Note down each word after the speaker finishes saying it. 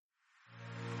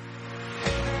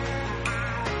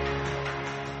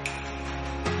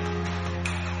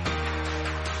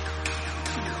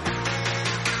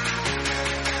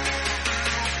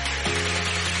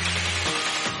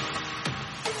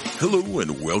Hello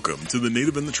and welcome to The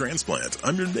Native and the Transplant.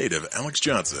 I'm your native, Alex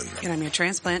Johnson. And I'm your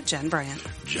transplant, Jen Bryant.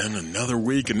 Jen, another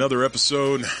week, another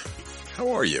episode. How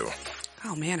are you?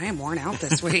 Oh man, I am worn out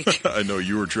this week. I know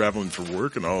you were traveling for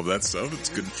work and all of that stuff. It's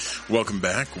good. Welcome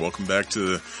back. Welcome back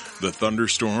to the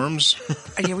thunderstorms.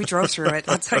 Yeah, we drove through it.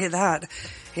 I'll tell you that.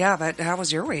 Yeah, but how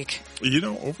was your week? You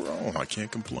know, overall, I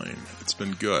can't complain. It's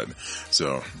been good.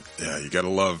 So, yeah, you gotta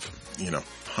love,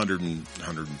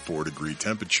 104 degree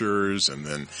temperatures and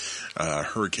then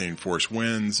hurricane force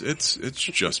winds. It's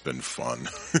just been fun.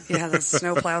 Yeah, the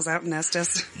snow plows out in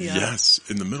Estes. Yeah. Yes,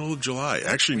 in the middle of July.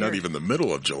 That's Actually, weird. not even the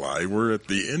middle of July. We're at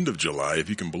the end of July, if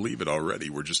you can believe it already.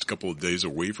 We're just a couple of days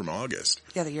away from August.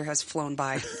 Yeah, the year has flown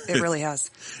by. It really has.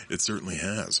 It certainly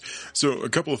has. So a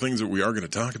couple of things that we are going to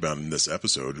talk about in this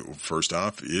episode. First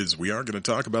off is we are going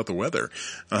to talk about the weather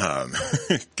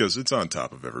because it's on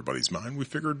top of everybody's mind. We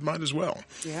figured might as well.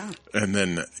 Yeah. And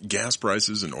then gas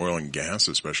prices and oil and gas,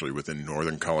 especially within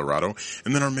northern Colorado.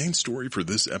 And then our main story for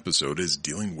this episode is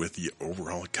dealing with the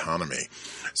overall economy.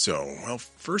 So, well,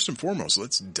 first and foremost,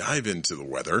 let's dive into the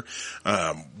weather.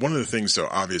 One of the things, so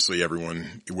obviously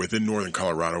everyone within northern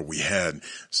Colorado, we had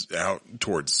out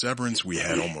towards Severance, we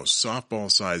had almost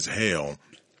softball size hail.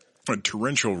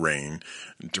 Torrential rain,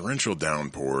 torrential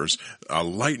downpours, a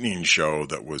lightning show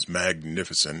that was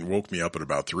magnificent, woke me up at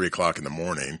about 3 o'clock in the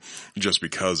morning just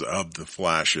because of the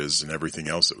flashes and everything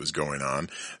else that was going on.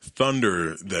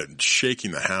 Thunder that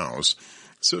shaking the house.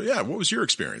 So yeah, what was your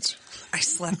experience? I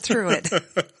slept through it.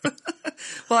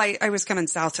 Well, I was coming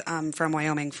south from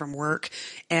Wyoming from work,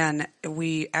 and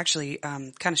we actually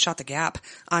kind of shot the gap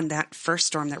on that first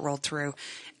storm that rolled through.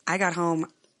 I got home.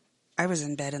 I was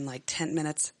in bed in like 10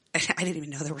 minutes. I didn't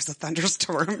even know there was a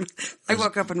thunderstorm. I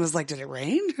woke up and was like, did it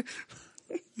rain?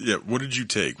 Yeah, what did you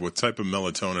take? What type of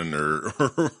melatonin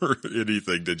or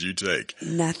anything did you take?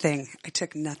 Nothing. I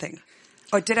took nothing.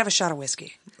 Oh, I did have a shot of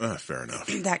whiskey. Fair enough.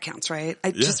 That counts, right?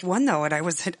 Just one though, and I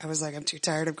was like, I'm too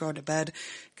tired of going to bed.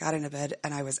 Got into bed,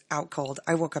 and I was out cold.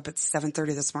 I woke up at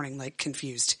 7:30 this morning, like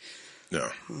confused. No.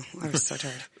 Oh, I was so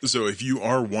tired. So if you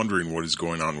are wondering what is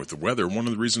going on with the weather, one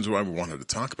of the reasons why we wanted to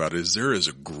talk about it is there is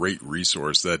a great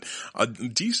resource that a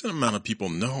decent amount of people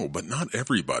know, but not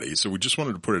everybody. So we just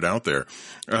wanted to put it out there.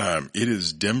 It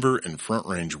is Denver and Front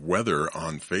Range Weather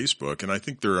on Facebook, and I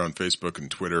think they're on Facebook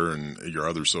and Twitter and your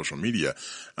other social media.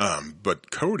 But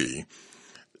Cody,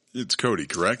 it's Cody,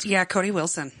 correct? Yeah, Cody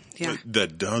Wilson. Yeah.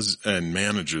 That does and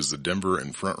manages the Denver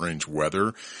and Front Range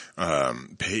Weather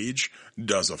page,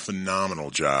 does a phenomenal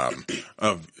job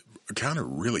of kind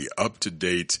of really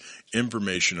up-to-date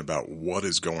information about what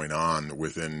is going on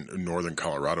within northern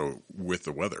Colorado with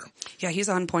the weather. Yeah, he's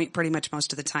on point pretty much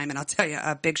most of the time. And I'll tell you,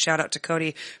 a big shout out to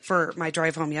Cody for my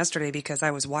drive home yesterday because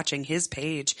I was watching his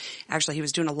page. Actually, he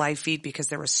was doing a live feed because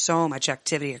there was so much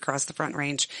activity across the Front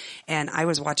Range. And I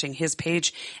was watching his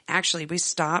page. Actually, we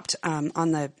stopped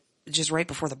on the just right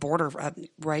before the border,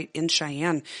 right in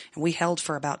Cheyenne. And we held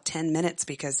for about 10 minutes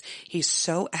because he's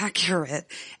so accurate.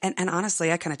 And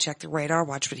honestly, I kind of checked the radar,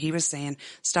 watched what he was saying,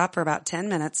 stopped for about 10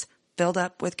 minutes, filled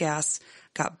up with gas,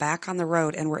 got back on the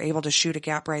road, and were able to shoot a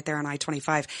gap right there on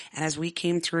I-25. And as we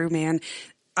came through, man,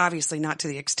 obviously not to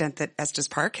the extent that Estes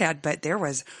Park had, but there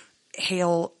was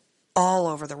hail all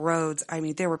over the roads. I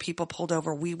mean, there were people pulled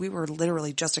over. We were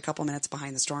literally just a couple minutes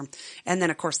behind the storm. And then,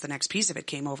 of course, the next piece of it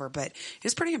came over, but it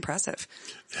was pretty impressive.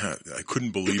 Yeah, I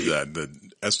couldn't believe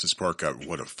that Estes Park got,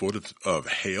 a foot of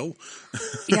hail?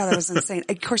 Yeah, that was insane.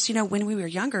 Of course, when we were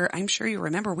younger, I'm sure you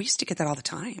remember, we used to get that all the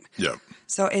time. Yeah.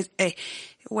 So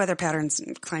weather patterns,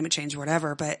 climate change,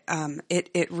 whatever, but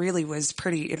it really was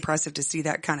pretty impressive to see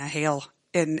that kind of hail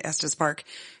in Estes Park.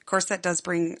 Of course, that does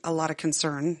bring a lot of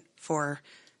concern for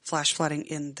flash flooding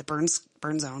in the burn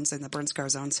zones, in the burn scar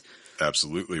zones.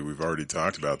 Absolutely. We've already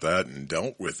talked about that and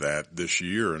dealt with that this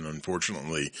year. And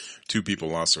unfortunately, 2 people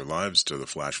lost their lives to the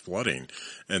flash flooding.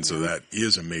 And so that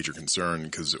is a major concern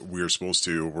because we're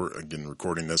again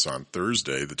recording this on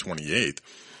Thursday, the 28th.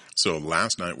 So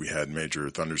last night we had major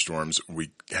thunderstorms.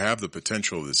 We have the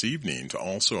potential this evening to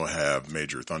also have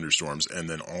major thunderstorms and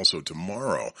then also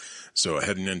tomorrow. So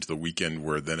heading into the weekend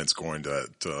where then it's going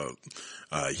to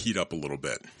heat up a little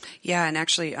bit. Yeah, and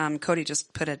actually Cody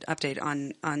just put an update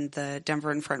on the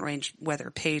Denver and Front Range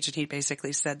weather page, and he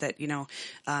basically said that,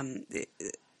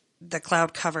 the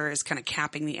cloud cover is kind of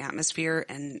capping the atmosphere,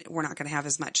 and we're not going to have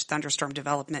as much thunderstorm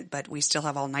development, but we still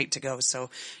have all night to go, so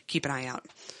keep an eye out.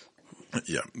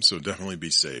 Yeah, so definitely be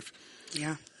safe.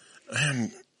 Yeah.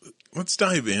 And let's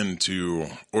dive into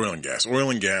oil and gas. Oil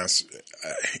and gas,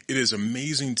 it is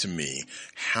amazing to me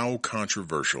how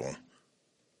controversial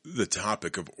the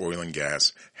topic of oil and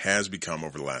gas has become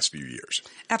over the last few years.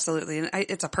 Absolutely. And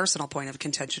it's a personal point of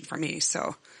contention for me.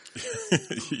 So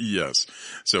Yes.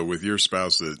 So with your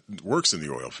spouse that works in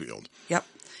the oil field.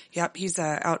 Yep. He's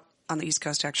out on the East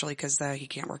Coast actually because he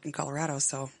can't work in Colorado.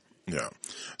 So yeah.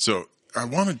 So I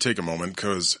want to take a moment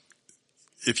because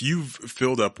if you've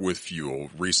filled up with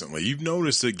fuel recently, you've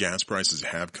noticed that gas prices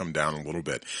have come down a little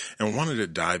bit, and wanted to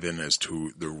dive in as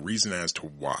to the reason as to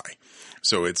why.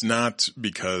 So it's not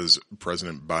because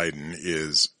President Biden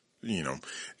is,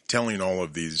 telling all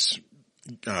of these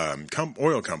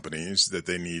oil companies that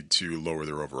they need to lower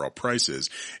their overall prices.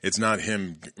 It's not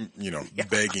him,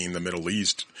 begging the Middle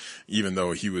East, even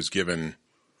though he was given,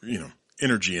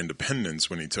 energy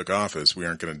independence when he took office. We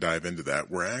aren't going to dive into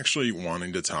that. We're actually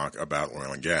wanting to talk about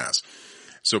oil and gas.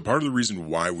 So part of the reason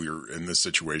why we're in this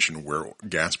situation where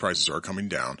gas prices are coming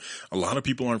down, a lot of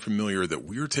people aren't familiar that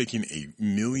we're taking a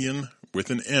million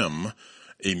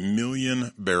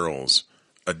barrels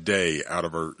a day out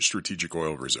of our strategic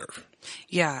oil reserve.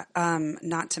 Yeah.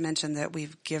 Not to mention that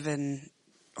we've given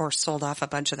or sold off a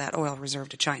bunch of that oil reserve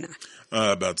to China.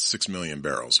 About 6 million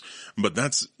barrels. But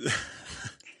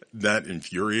that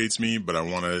infuriates me, but I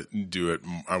want to do it.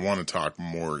 I want to talk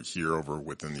more here over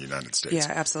within the United States.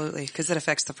 Yeah, absolutely. Because it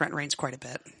affects the Front Range quite a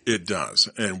bit. It does.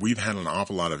 And we've had an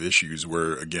awful lot of issues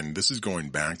where, again, this is going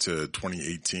back to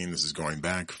 2018. This is going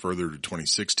back further to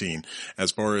 2016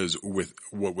 as far as with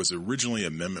what was originally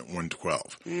Amendment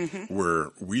 112, where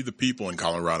we, the people in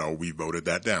Colorado, we voted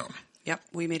that down. Yep.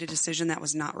 We made a decision that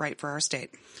was not right for our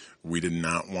state. We did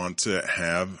not want to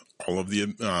have all of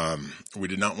we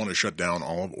did not want to shut down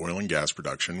all of oil and gas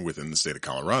production within the state of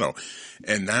Colorado.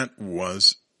 And that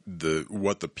was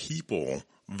what the people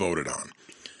voted on.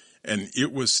 And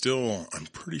it was still, I'm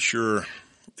pretty sure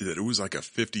that it was like a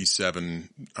 57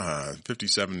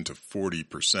 to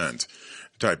 40%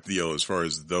 type deal as far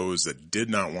as those that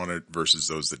did not want it versus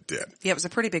those that did. Yeah, it was a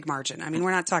pretty big margin. I mean, we're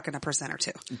not talking 1% or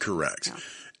 2%. Correct. No.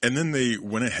 And then they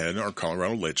went ahead, our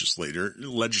Colorado legislature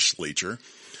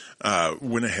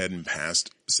went ahead and passed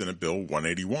Senate Bill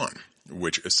 181,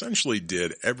 which essentially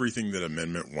did everything that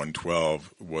Amendment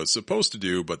 112 was supposed to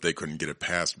do, but they couldn't get it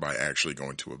passed by actually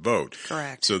going to a vote.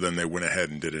 Correct. So then they went ahead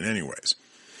and did it anyways.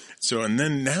 So, and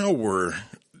then now we're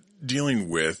dealing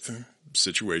with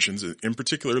situations, in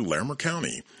particular Larimer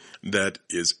County, that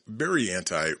is very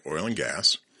anti-oil and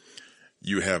gas.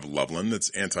 You have Loveland that's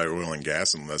anti-oil and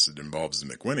gas unless it involves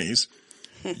the McWhinneys.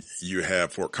 You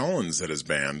have Fort Collins that has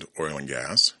banned oil and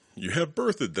gas. You have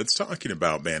Berthoud that's talking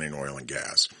about banning oil and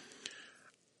gas.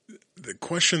 The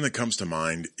question that comes to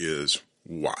mind is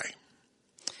why?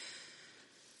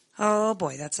 Oh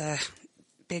boy, that's a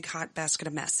big hot basket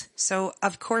of mess. So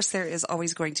of course there is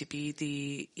always going to be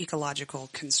the ecological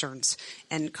concerns.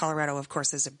 And Colorado, of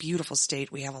course, is a beautiful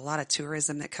state. We have a lot of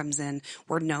tourism that comes in.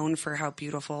 We're known for how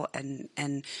beautiful and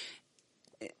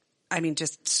I mean,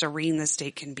 just serene the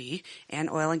state can be. And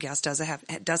oil and gas does have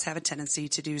a tendency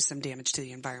to do some damage to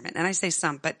the environment. And I say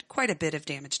some, but quite a bit of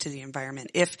damage to the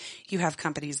environment if you have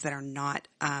companies that are not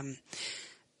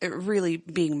really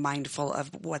being mindful of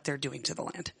what they're doing to the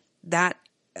land. That,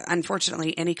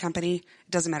 unfortunately, any company, it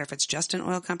doesn't matter if it's just an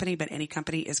oil company, but any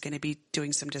company is going to be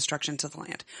doing some destruction to the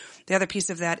land. The other piece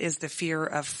of that is the fear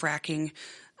of fracking.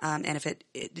 And if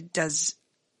it does,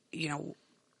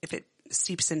 if it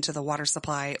seeps into the water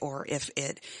supply, or if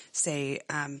it, say,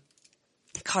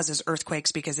 causes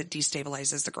earthquakes because it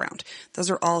destabilizes the ground. Those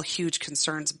are all huge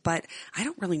concerns, but I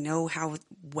don't really know how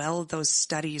well those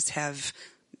studies have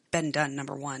been done,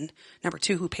 number one. Number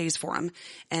two, who pays for them?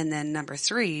 And then number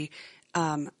three,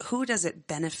 who does it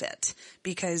benefit?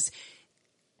 Because,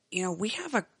 we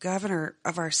have a governor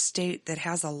of our state that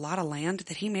has a lot of land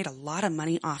that he made a lot of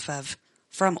money off of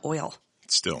from oil.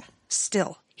 Still.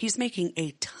 He's making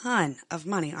a ton of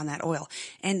money on that oil.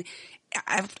 And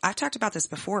I've talked about this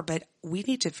before, but we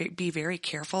need to be very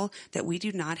careful that we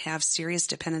do not have serious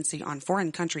dependency on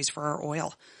foreign countries for our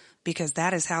oil. Because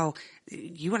that is how,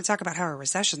 you want to talk about how a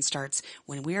recession starts,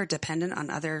 when we are dependent on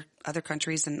other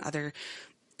countries and other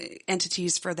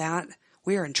entities for that,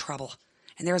 we are in trouble.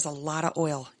 And there is a lot of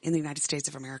oil in the United States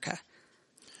of America.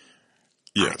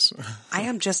 Yes. I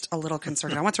am just a little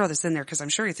concerned. I want to throw this in there because I'm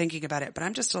sure you're thinking about it, but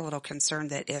I'm just a little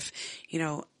concerned that if,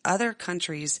 other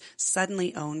countries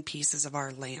suddenly own pieces of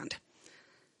our land,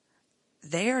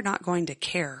 they are not going to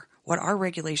care what our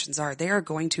regulations are. They are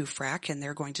going to frack and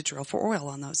they're going to drill for oil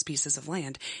on those pieces of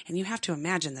land. And you have to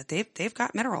imagine that they've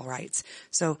got mineral rights.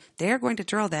 So they are going to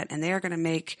drill that, and they are going to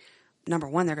make, number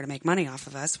one, they're going to make money off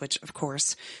of us, which of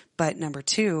course, but number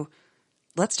two,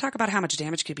 let's talk about how much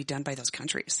damage could be done by those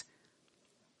countries.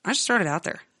 I just throw it out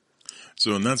there.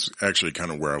 So, and that's actually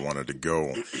kind of where I wanted to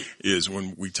go, is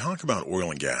when we talk about oil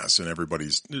and gas and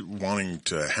everybody's wanting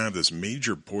to have this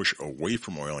major push away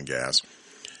from oil and gas,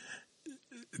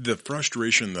 the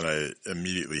frustration that I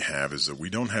immediately have is that we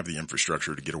don't have the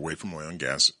infrastructure to get away from oil and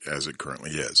gas as it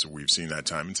currently is. We've seen that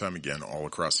time and time again all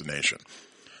across the nation.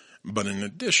 But in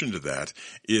addition to that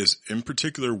is, in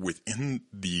particular within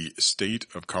the state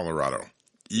of Colorado,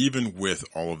 even with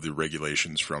all of the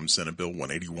regulations from Senate Bill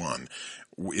 181,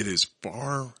 it is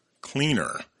far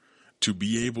cleaner to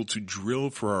be able to drill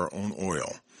for our own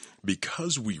oil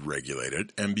because we regulate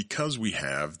it and because we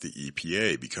have the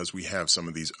EPA, because we have some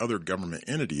of these other government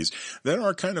entities that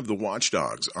are kind of the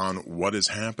watchdogs on what is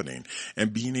happening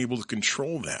and being able to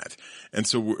control that. And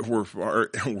so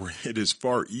it is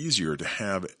far easier to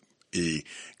have a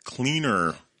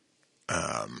cleaner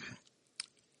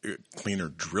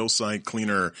drill site,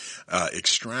 cleaner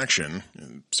extraction.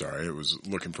 Sorry, I was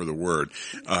looking for the word.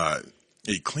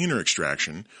 A cleaner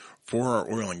extraction for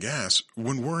our oil and gas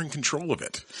when we're in control of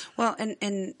it. Well,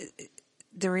 and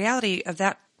the reality of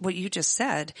that, what you just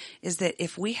said, is that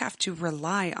if we have to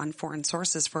rely on foreign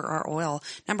sources for our oil,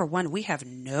 number one, we have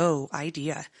no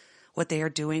idea what they are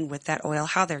doing with that oil,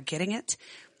 how they're getting it,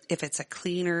 if it's a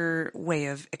cleaner way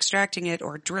of extracting it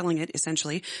or drilling it,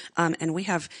 essentially. And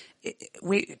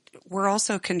we're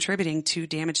also contributing to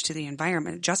damage to the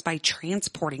environment just by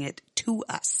transporting it to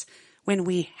us when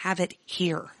we have it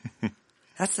here.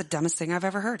 That's the dumbest thing I've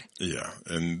ever heard. Yeah.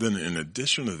 And then in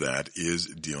addition to that is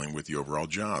dealing with the overall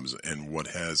jobs and what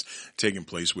has taken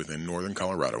place within northern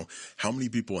Colorado. How many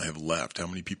people have left? How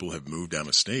many people have moved out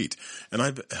of state? And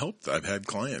I've had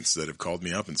clients that have called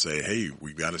me up and say, hey,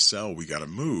 we got to sell, we got to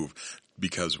move,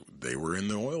 because they were in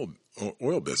the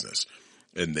oil business.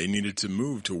 And they needed to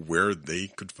move to where they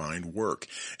could find work.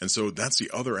 And so that's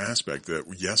the other aspect that,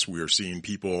 yes, we are seeing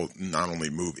people not only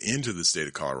move into the state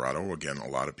of Colorado, again, a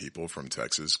lot of people from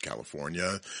Texas,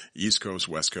 California, East Coast,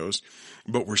 West Coast,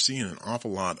 but we're seeing an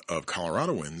awful lot of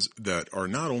Coloradoans that are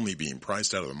not only being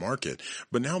priced out of the market,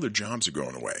 but now their jobs are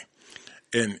going away.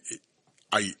 And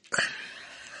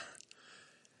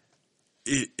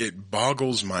it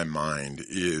boggles my mind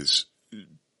is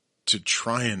to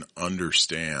try and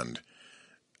understand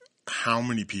how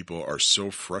many people are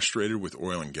so frustrated with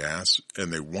oil and gas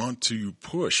and they want to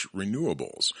push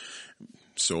renewables,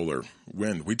 solar,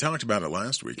 wind. We talked about it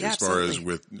last week as far as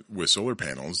with solar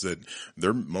panels, that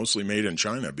they're mostly made in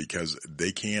China because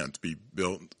they can't be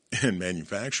built and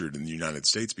manufactured in the United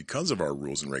States because of our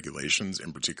rules and regulations,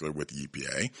 in particular with the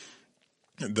EPA,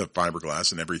 the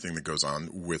fiberglass and everything that goes on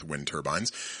with wind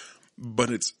turbines.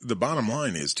 But the bottom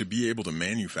line is to be able to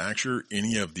manufacture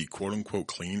any of the quote unquote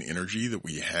clean energy that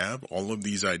we have, all of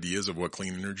these ideas of what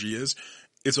clean energy is,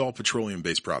 it's all petroleum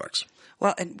based products.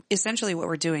 Well, and essentially what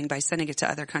we're doing by sending it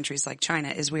to other countries like China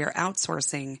is we are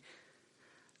outsourcing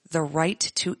the right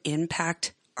to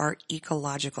impact our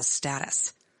ecological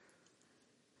status.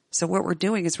 So what we're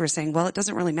doing is we're saying, well, it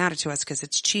doesn't really matter to us because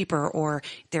it's cheaper, or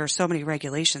there are so many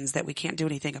regulations that we can't do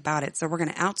anything about it. So we're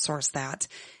going to outsource that.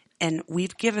 And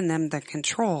we've given them the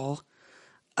control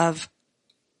of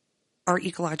our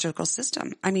ecological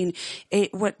system. I mean,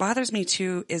 what bothers me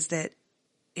too is that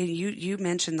you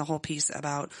mentioned the whole piece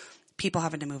about people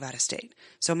having to move out of state.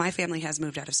 So my family has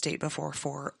moved out of state before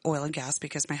for oil and gas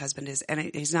because my husband is, and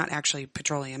he's not actually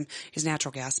petroleum, he's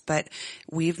natural gas, but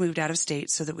we've moved out of state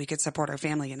so that we could support our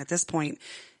family. And at this point,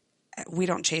 we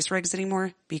don't chase rigs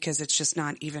anymore because it's just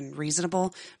not even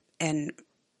reasonable. And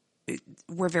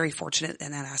we're very fortunate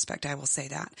in that aspect. I will say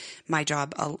that my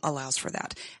job allows for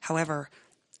that. However,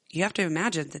 you have to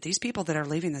imagine that these people that are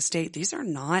leaving the state, these are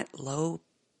not low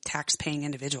tax paying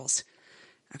individuals.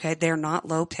 Okay. They're not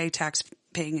low pay tax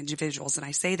paying individuals. And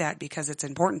I say that because it's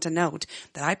important to note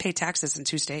that I pay taxes in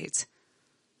 2 states.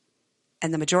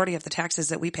 And the majority of the taxes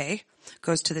that we pay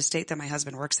goes to the state that my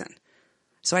husband works in.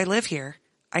 So I live here.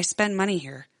 I spend money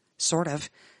here, sort of,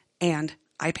 and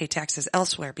I pay taxes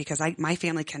elsewhere because my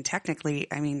family can technically,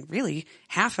 really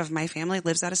half of my family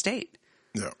lives out of state.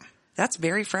 Yeah. That's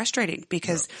very frustrating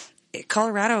because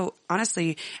Colorado,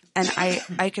 honestly, and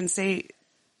I can say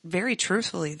very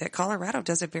truthfully that Colorado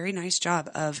does a very nice job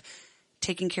of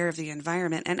taking care of the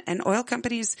environment, and oil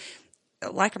companies,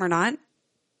 like them or not,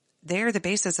 they're the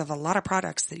basis of a lot of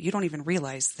products that you don't even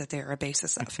realize that they're a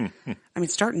basis of.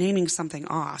 Start naming something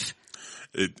off.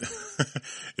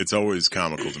 It's always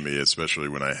comical to me, especially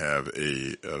when I have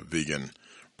a vegan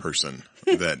person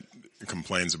that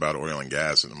complains about oil and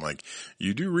gas, and I'm like,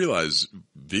 you do realize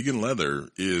vegan leather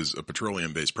is a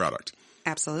petroleum-based product.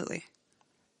 Absolutely.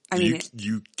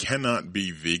 You cannot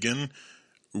be vegan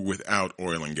without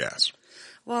oil and gas.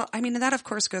 Well, I mean, that of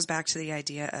course goes back to the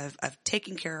idea of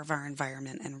taking care of our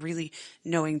environment and really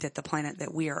knowing that the planet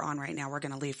that we are on right now, we're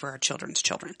going to leave for our children's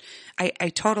children. I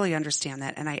totally understand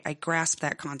that. And I grasp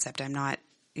that concept. I'm not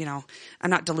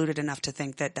deluded enough to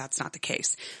think that that's not the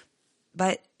case.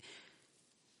 But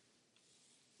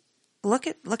look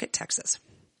at Texas.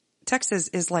 Texas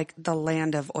is like the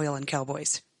land of oil and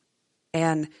cowboys.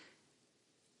 And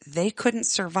they couldn't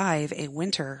survive a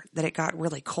winter that it got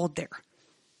really cold there.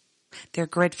 Their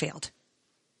grid failed.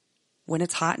 When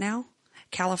it's hot now,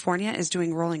 California is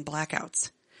doing rolling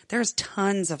blackouts. There's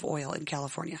tons of oil in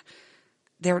California.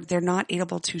 They're not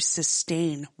able to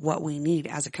sustain what we need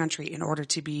as a country in order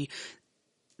to be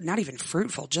not even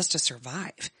fruitful, just to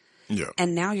survive. Yeah.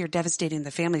 And now you're devastating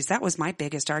the families. That was my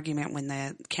biggest argument when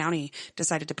the county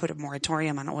decided to put a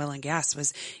moratorium on oil and gas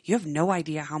was you have no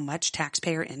idea how much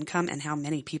taxpayer income and how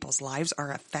many people's lives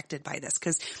are affected by this.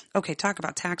 Because, okay, talk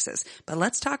about taxes, but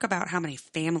let's talk about how many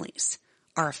families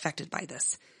are affected by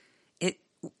this.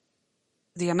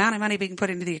 The amount of money being put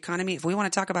into the economy, if we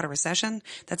want to talk about a recession,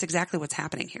 that's exactly what's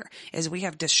happening here, is we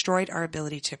have destroyed our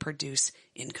ability to produce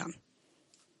income.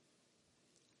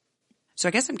 So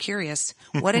I guess I'm curious,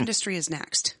 what industry is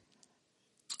next?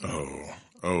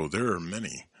 Oh, there are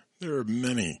many. There are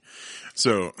many.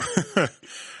 So,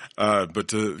 but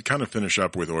to kind of finish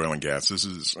up with oil and gas, this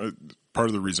is part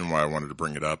of the reason why I wanted to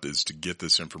bring it up is to get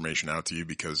this information out to you,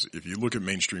 because if you look at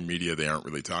mainstream media, they aren't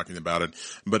really talking about it,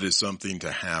 but it's something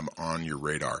to have on your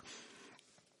radar.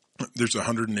 There's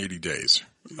 180 days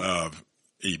of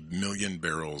 1 million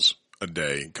barrels a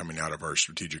day coming out of our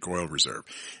strategic oil reserve.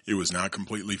 It was not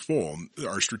completely full.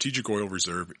 Our strategic oil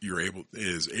reserve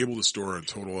is able to store a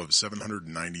total of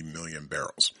 790 million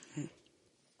barrels.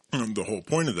 The whole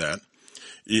point of that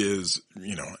is,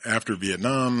 after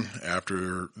Vietnam,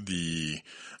 after the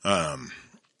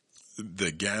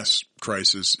gas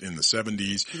crisis in the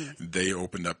 70s, they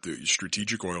opened up the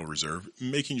strategic oil reserve,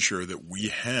 making sure that we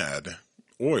had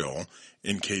oil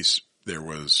in case there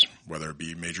was, whether it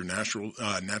be major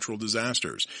natural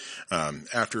disasters.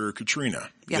 After Katrina,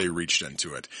 they reached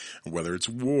into it. Whether it's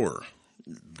war,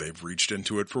 they've reached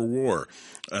into it for war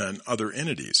and other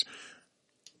entities.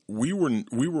 We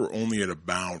were only at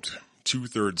about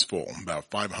 2/3 full,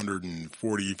 about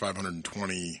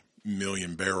 520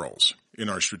 million barrels in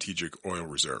our strategic oil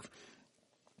reserve.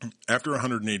 After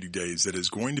 180 days, that is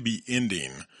going to be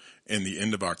ending in the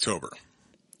end of October,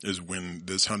 is when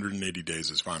this 180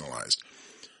 days is finalized.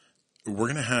 We're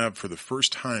going to have, for the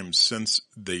first time since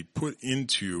they put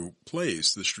into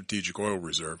place the strategic oil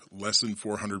reserve, less than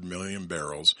 400 million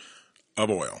barrels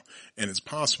of oil. And it's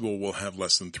possible we'll have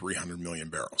less than 300 million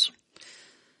barrels.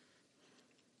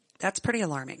 That's pretty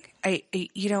alarming. I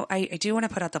do want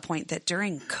to put out the point that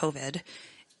during COVID,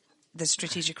 the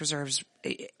strategic reserves,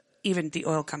 even the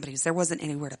oil companies, there wasn't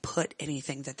anywhere to put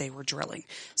anything that they were drilling.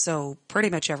 So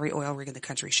pretty much every oil rig in the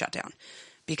country shut down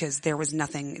because there was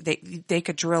nothing. They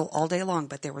could drill all day long,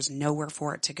 but there was nowhere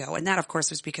for it to go. And that, of course,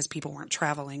 was because people weren't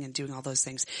traveling and doing all those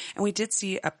things. And we did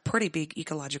see a pretty big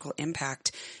ecological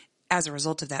impact as a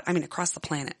result of that. I mean, across the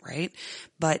planet, right?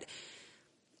 But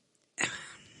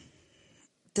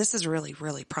this is really,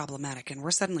 really problematic. And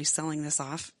we're suddenly selling this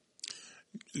off.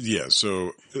 Yeah.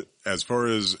 So as far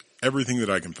as everything that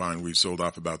I can find, we've sold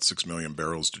off about 6 million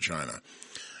barrels to China.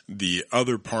 The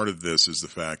other part of this is the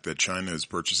fact that China is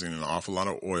purchasing an awful lot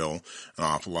of oil, an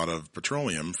awful lot of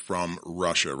petroleum from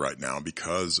Russia right now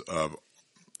because of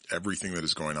everything that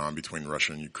is going on between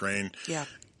Russia and Ukraine. Yeah.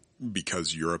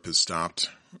 Because Europe has stopped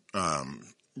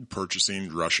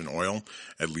purchasing Russian oil.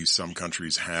 At least some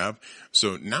countries have.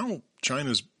 So now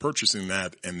China's purchasing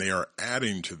that, and they are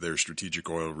adding to their strategic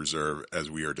oil reserve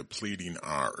as we are depleting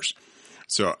ours.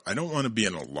 So I don't want to be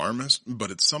an alarmist,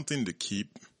 but it's something to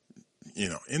keep,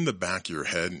 in the back of your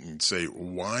head and say,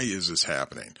 why is this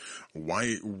happening?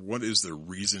 What is the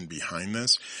reason behind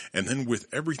this? And then with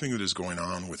everything that is going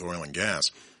on with oil and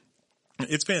gas,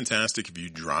 it's fantastic if you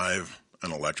drive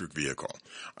an electric vehicle.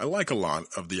 I like a lot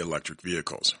of the electric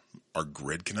vehicles. Our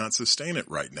grid cannot sustain it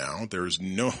right now. There's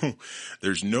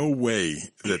no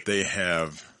way that they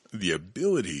have the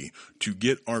ability to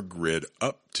get our grid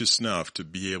up to snuff to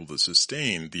be able to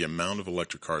sustain the amount of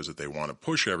electric cars that they want to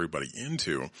push everybody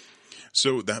into.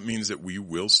 So that means that we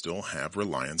will still have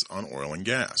reliance on oil and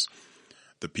gas.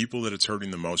 The people that it's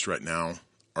hurting the most right now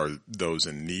are those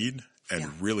in need.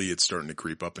 And really, it's starting to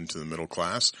creep up into the middle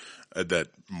class, that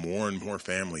more and more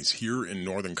families here in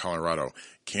northern Colorado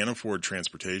can't afford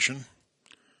transportation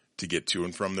to get to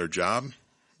and from their job.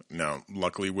 Now,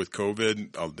 luckily with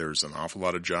COVID, there's an awful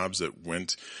lot of jobs that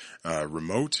went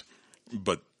remote,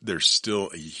 but there's still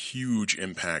a huge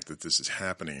impact that this is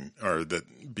happening, or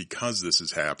that because this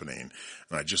is happening,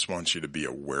 and I just want you to be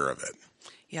aware of it.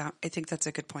 Yeah, I think that's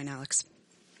a good point, Alex.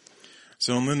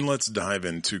 So, and then let's dive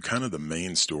into kind of the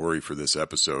main story for this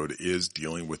episode is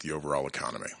dealing with the overall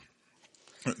economy.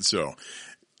 So,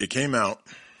 it came out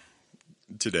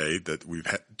today that we've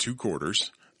had 2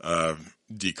 quarters of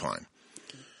decline.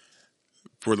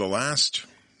 For the last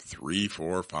 3,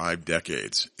 4, 5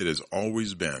 decades, it has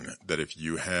always been that if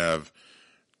you have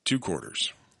 2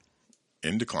 quarters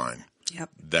in decline,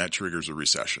 that triggers a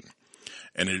recession.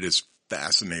 And it is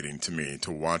fascinating to me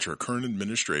to watch our current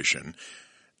administration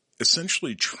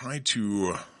essentially try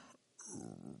to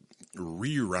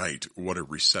rewrite what a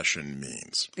recession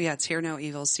means. Yeah, it's hear no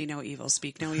evil, see no evil,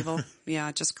 speak no evil.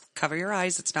 Yeah, just cover your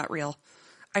eyes. It's not real.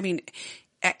 I mean,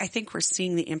 I think we're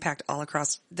seeing the impact all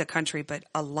across the country, but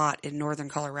a lot in northern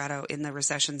Colorado in the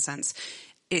recession sense.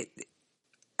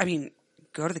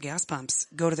 Go to the gas pumps,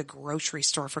 go to the grocery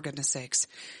store, for goodness sakes.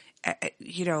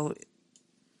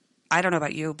 I don't know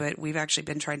about you, but we've actually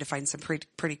been trying to find some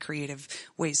pretty creative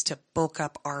ways to bulk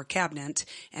up our cabinet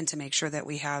and to make sure that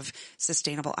we have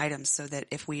sustainable items so that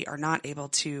if we are not able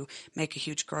to make a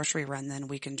huge grocery run, then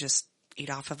we can just eat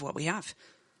off of what we have.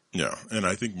 Yeah, and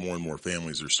I think more and more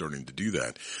families are starting to do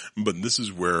that. But this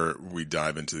is where we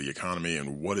dive into the economy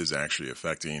and what is actually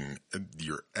affecting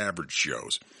your average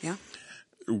Joes. Yeah.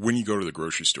 When you go to the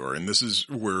grocery store, and this is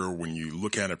where when you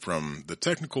look at it from the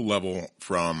technical level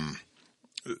from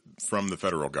the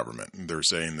federal government, they're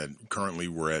saying that currently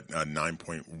we're at a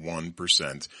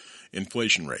 9.1%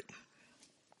 inflation rate.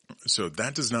 So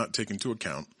that does not take into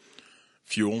account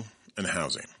fuel and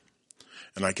housing.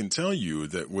 And I can tell you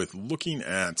that with looking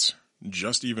at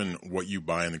just even what you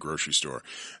buy in the grocery store.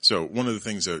 So one of the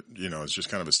things that, is just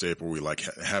kind of a staple we like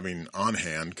having on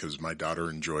hand, because my daughter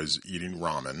enjoys eating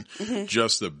ramen,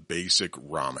 just the basic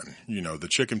ramen, the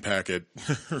chicken packet,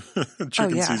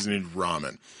 seasoning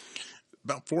ramen.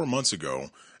 About 4 months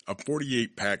ago, a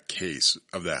 48-pack case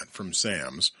of that from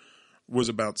Sam's was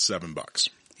about $7.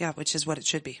 Yeah, which is what it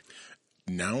should be.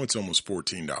 Now it's almost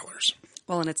 $14.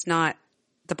 Well, and it's not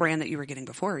the brand that you were getting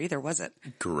before either, was it?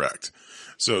 Correct.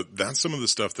 So that's some of the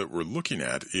stuff that we're looking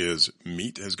at is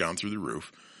meat has gone through the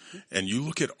roof. And you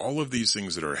look at all of these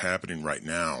things that are happening right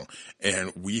now,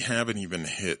 and we haven't even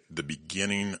hit the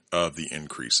beginning of the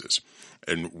increases.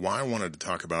 And why I wanted to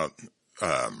talk about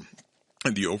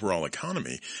the overall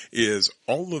economy is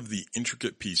all of the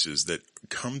intricate pieces that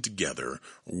come together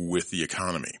with the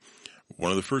economy.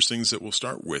 One of the first things that we'll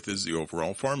start with is the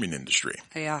overall farming industry.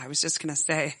 Yeah, I was just going to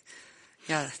say,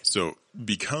 yeah. So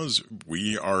because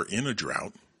we are in a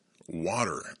drought,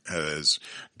 water has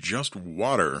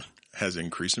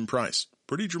increased in price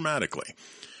pretty dramatically.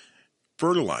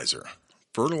 Fertilizer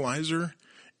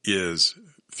is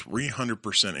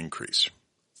 300% increase.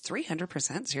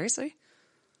 300%? Seriously?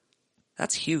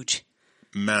 That's huge.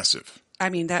 Massive. I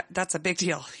mean, that's a big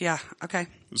deal. Yeah. Okay.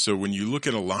 So when you look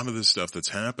at a lot of this stuff that's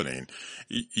happening,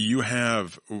 you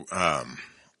have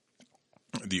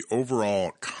the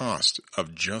overall cost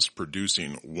of just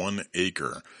producing 1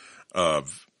 acre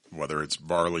of whether it's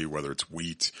barley, whether it's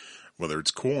wheat, whether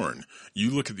it's corn.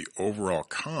 You look at the overall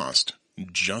cost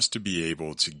just to be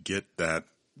able to get that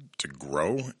to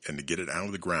grow and to get it out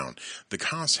of the ground. The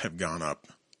costs have gone up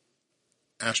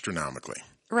astronomically.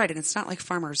 Right, and it's not like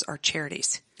farmers are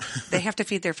charities. They have to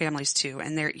feed their families too,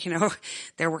 and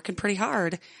they're working pretty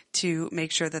hard to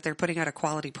make sure that they're putting out a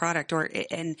quality product.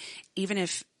 And even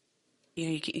if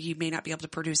you may not be able to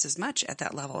produce as much at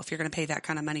that level, if you're going to pay that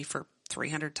kind of money for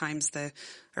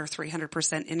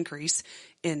 300% increase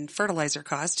in fertilizer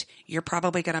cost, you're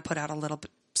probably going to put out a little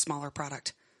bit smaller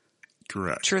product.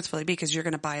 Correct. Truthfully, because you're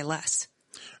going to buy less.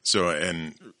 So,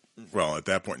 well, at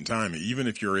that point in time, even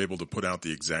if you're able to put out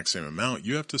the exact same amount,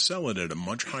 you have to sell it at a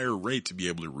much higher rate to be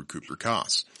able to recoup your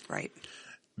costs. Right.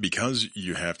 Because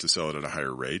you have to sell it at a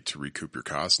higher rate to recoup your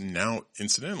costs. Now,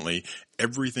 incidentally,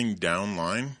 everything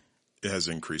downline has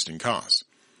increased in cost.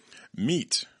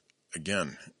 Meat,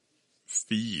 again,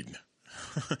 feed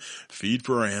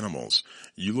for our animals.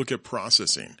 You look at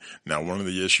processing. Now, one of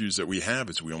the issues that we have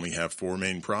is we only have 4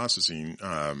 main processing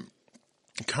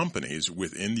companies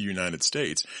within the United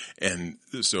States, and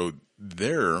so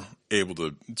they're able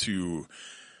to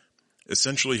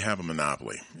essentially have a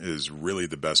monopoly is really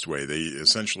the best way. They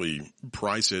essentially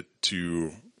price it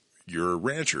to your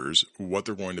ranchers what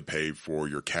they're going to pay for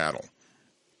your cattle.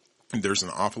 There's an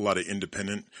awful lot of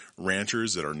independent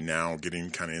ranchers that are now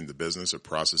getting kind of in the business of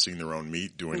processing their own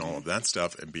meat, doing all of that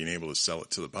stuff, and being able to sell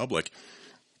it to the public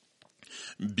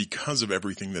because of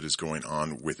everything that is going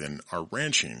on within our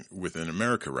ranching within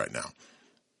America right now.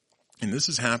 and this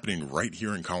is happening right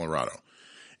here in Colorado,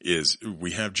 is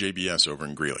we have JBS over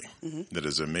in Greeley that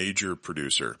is a major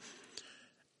producer.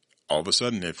 All of a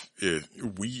sudden, if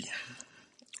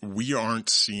we aren't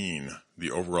seeing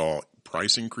the overall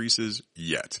price increases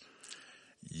yet.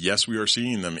 Yes, we are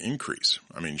seeing them increase.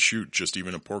 I mean, shoot, just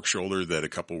even a pork shoulder that a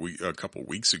couple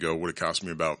weeks ago would have cost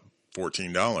me about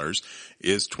 $14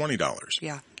 is $20.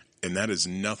 Yeah. And that is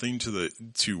nothing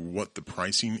to what the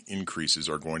pricing increases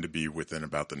are going to be within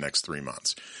about the next 3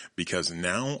 months. Because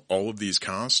now all of these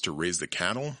costs to raise the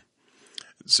cattle,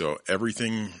 so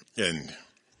everything, and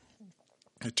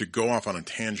to go off on a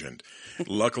tangent,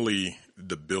 luckily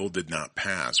the bill did not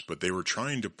pass, but they were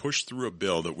trying to push through a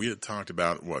bill that we had talked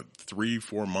about,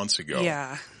 3-4 months ago?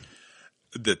 Yeah.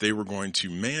 That they were going to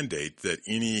mandate that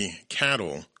any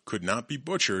cattle could not be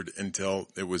butchered until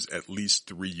it was at least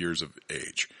 3 years of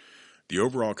age. The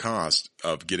overall cost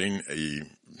of getting a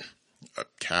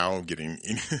cow, getting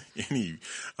any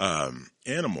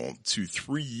animal to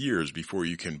 3 years before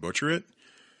you can butcher it,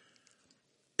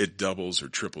 it doubles or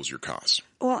triples your costs.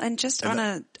 Well, and just on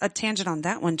a tangent on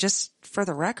that one, just for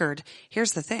the record,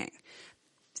 here's the thing.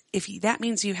 That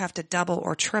means you have to double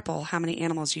or triple how many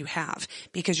animals you have,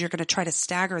 because you're going to try to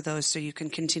stagger those so you can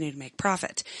continue to make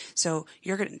profit. So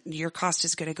your cost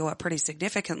is going to go up pretty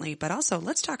significantly, but also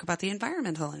let's talk about the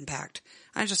environmental impact.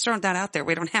 I'm just throwing that out there.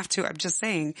 We don't have to. I'm just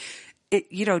saying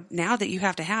now that you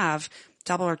have to have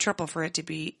double or triple for it to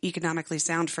be economically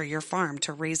sound for your farm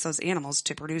to raise those animals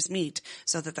to produce meat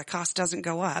so that the cost doesn't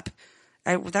go up.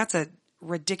 That's a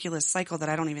ridiculous cycle that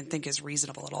I don't even think is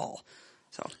reasonable at all.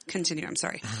 So continue. I'm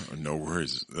sorry. No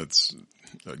worries. That's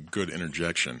a good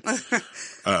interjection.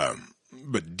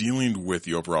 But dealing with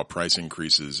the overall price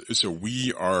increases, so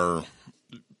we are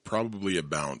probably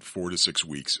about 4 to 6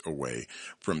 weeks away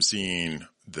from seeing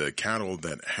the cattle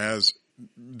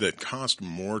that cost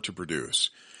more to produce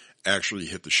actually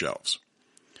hit the shelves.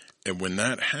 And when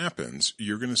that happens,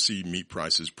 you're going to see meat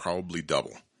prices probably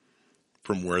double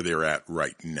from where they're at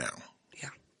right now. Yeah.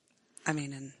 I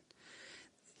mean, and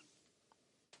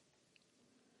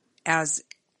as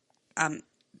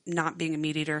not being a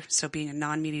meat eater, so being a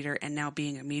non-meat eater and now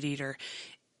being a meat eater,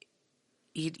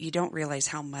 you don't realize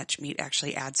how much meat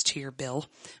actually adds to your bill,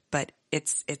 but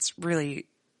it's really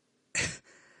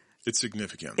it's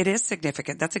significant. It is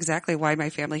significant. That's exactly why my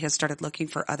family has started looking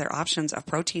for other options of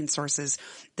protein sources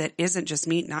that isn't just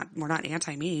meat. We're not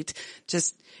anti-meat.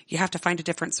 Just you have to find a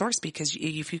different source, because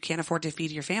if you can't afford to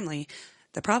feed your family,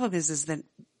 the problem is that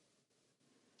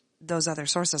those other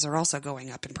sources are also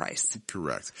going up in price.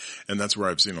 Correct. And that's where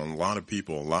I've seen a lot of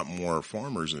people, a lot more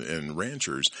farmers and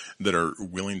ranchers that are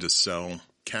willing to sell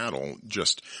cattle,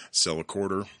 just sell a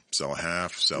quarter, sell a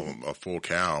half, sell a full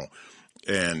cow.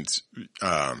 And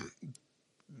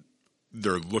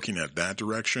they're looking at that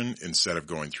direction instead of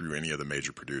going through any of the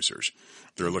major producers.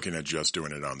 They're looking at just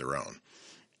doing it on their own.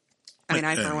 I mean,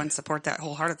 I, for one, support that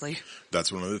wholeheartedly.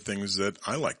 That's one of the things that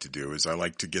I like to do is I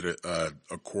like to get a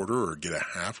quarter or get a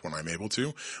half when I'm able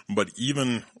to. But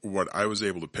even what I was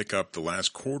able to pick up the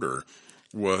last quarter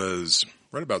was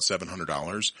right about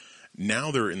 $700.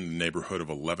 Now they're in the neighborhood of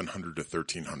 $1,100 to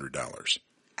 $1,300.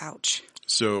 Ouch.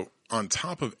 So on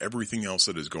top of everything else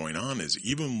that is going on is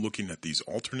even looking at these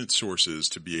alternate sources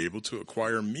to be able to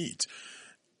acquire meat,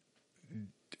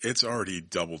 it's already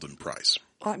doubled in price.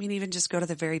 Well, I mean, even just go to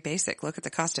the very basic. Look at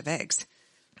the cost of eggs.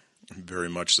 Very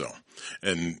much so.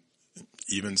 And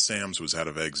even Sam's was out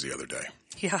of eggs the other day.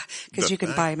 Yeah, because you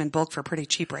can buy them in bulk for pretty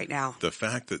cheap right now. The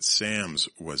fact that Sam's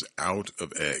was out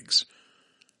of eggs,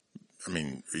 I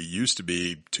mean, it used to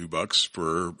be $2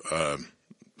 for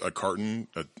a carton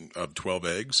of 12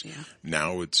 eggs. Yeah.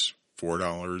 Now it's $4,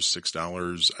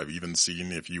 $6. I've even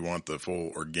seen if you want the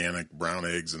full organic brown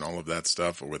eggs and all of that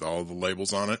stuff with all the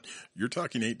labels on it, you're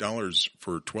talking $8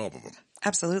 for 12 of them.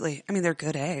 Absolutely. I mean, they're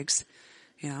good eggs.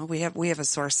 You know, we have a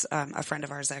source, a friend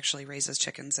of ours actually raises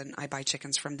chickens, and I buy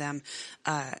chickens from them.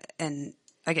 And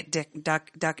I get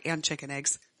duck and chicken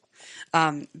eggs.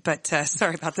 But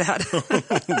sorry about that.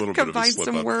 A little bit of a slip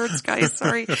some up. words, guys.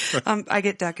 Sorry. I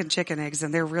get duck and chicken eggs,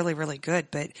 and they're really, really good,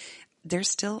 but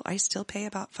I still pay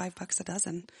about $5 a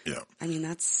dozen. Yeah. I mean,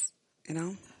 that's, you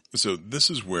know. So this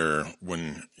is where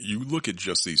when you look at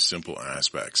just these simple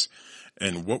aspects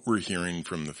and what we're hearing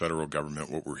from the federal government,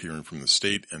 what we're hearing from the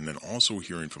state, and then also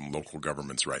hearing from local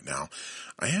governments right now,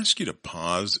 I ask you to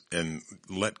pause and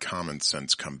let common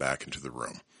sense come back into the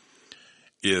room.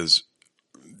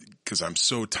 Because I'm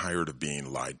so tired of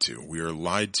being lied to. We are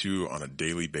lied to on a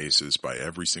daily basis by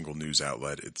every single news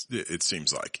outlet. It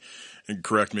seems like. And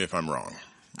correct me if I'm wrong.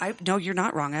 No, you're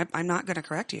not wrong. I'm not going to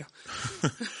correct you.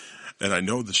 And I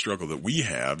know the struggle that we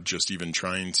have just even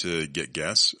trying to get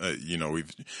guests.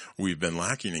 We've been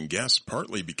lacking in guests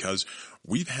partly because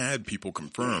we've had people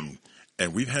confirmed,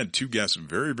 and we've had 2 guests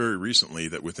very, very recently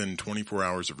that within 24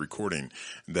 hours of recording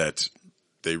that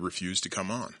they refused to come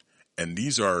on. And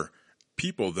these are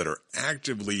people that are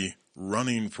actively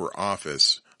running for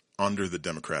office under the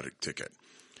Democratic ticket.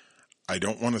 I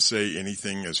don't want to say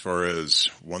anything as far as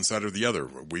one side or the other.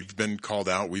 We've been called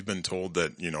out. We've been told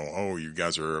that, you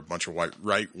guys are a bunch of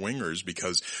right wingers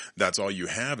because that's all you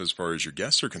have as far as your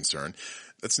guests are concerned.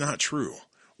 That's not true.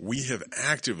 We have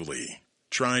actively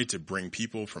tried to bring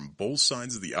people from both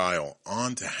sides of the aisle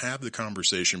on to have the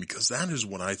conversation, because that is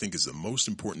what I think is the most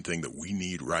important thing that we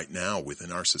need right now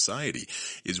within our society,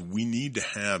 is we need to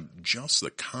have just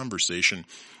the conversation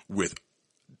with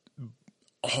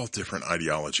all different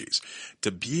ideologies,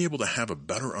 to be able to have a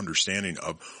better understanding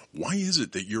of why is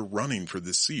it that you're running for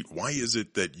this seat? Why is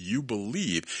it that you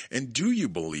believe, and do you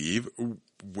believe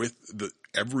with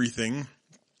everything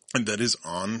that is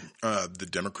on the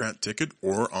Democrat ticket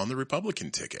or on the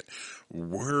Republican ticket?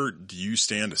 Where do you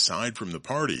stand aside from the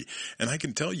party? And I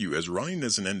can tell you, as running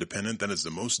as an independent, that is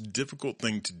the most difficult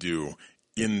thing to do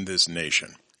in this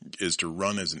nation, is to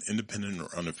run as an independent or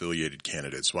unaffiliated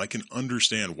candidate. So I can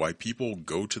understand why people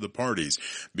go to the parties,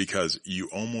 because you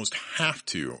almost have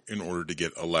to in order to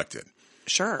get elected.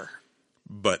 Sure.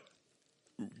 But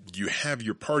you have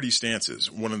your party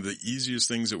stances. One of the easiest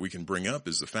things that we can bring up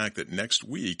is the fact that next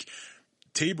week,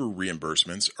 Tabor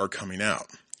reimbursements are coming out.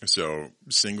 So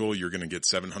single, you're going to get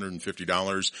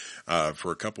 $750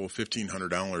 for a couple,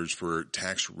 $1,500 for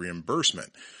tax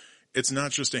reimbursement. It's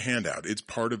not just a handout. It's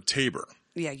part of Tabor.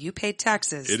 Yeah, you paid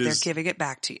taxes. They're giving it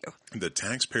back to you. The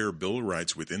Taxpayer Bill of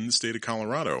Rights within the state of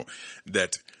Colorado,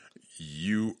 that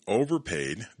you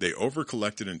overpaid, they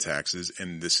overcollected in taxes,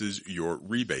 and this is your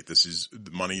rebate. This is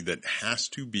the money that has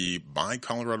to be, by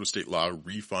Colorado state law,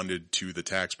 refunded to the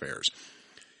taxpayers.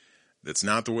 That's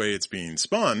not the way it's being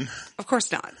spun. Of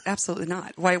course not. Absolutely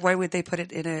not. Why would they put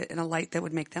it in a light that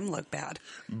would make them look bad?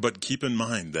 But keep in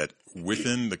mind that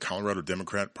within the Colorado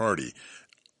Democrat Party,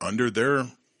 under their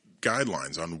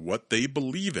guidelines on what they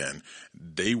believe in,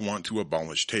 they want to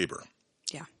abolish Tabor.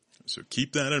 Yeah. So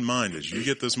keep that in mind as you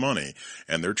get this money,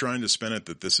 and they're trying to spin it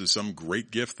that this is some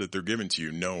great gift that they're giving to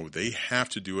you. No, they have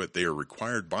to do it. They are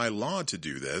required by law to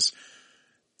do this,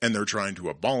 and they're trying to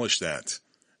abolish that.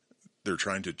 They're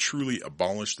trying to truly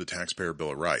abolish the Taxpayer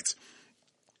Bill of Rights.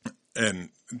 And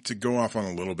to go off on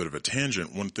a little bit of a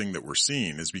tangent, one thing that we're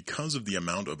seeing is because of the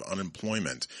amount of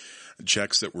unemployment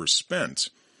checks that were spent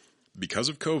because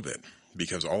of COVID,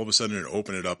 because all of a sudden it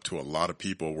opened it up to a lot of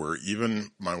people, where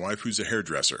even my wife, who's a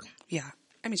hairdresser. Yeah.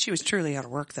 I mean, she was truly out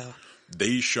of work, though.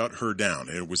 They shut her down.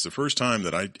 And it was the first time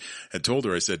that I had told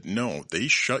her, I said, no, they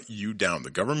shut you down. The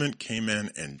government came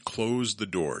in and closed the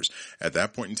doors. At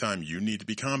that point in time, you need to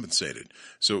be compensated.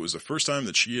 So it was the first time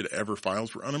that she had ever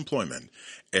filed for unemployment.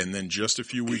 And then just a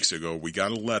few weeks ago, we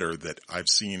got a letter that I've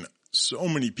seen so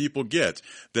many people get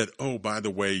that, oh, by the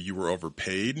way, you were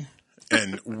overpaid,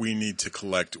 and we need to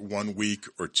collect 1 week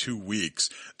or 2 weeks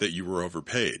that you were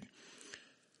overpaid.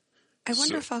 I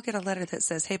wonder if I'll get a letter that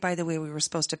says, hey, by the way, we were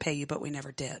supposed to pay you, but we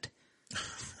never did.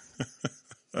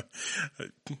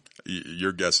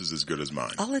 Your guess is as good as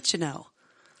mine. I'll let you know.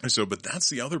 So, but that's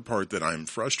the other part that I'm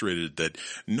frustrated that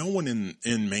no one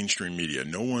in mainstream media,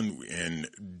 no one in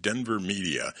Denver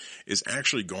media is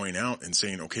actually going out and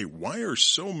saying, okay, why are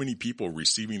so many people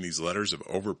receiving these letters of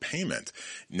overpayment?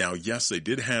 Now, yes, they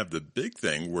did have the big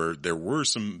thing where there were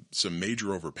some major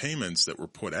overpayments that were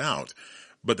put out,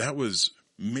 but that was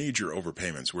major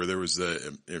overpayments where there was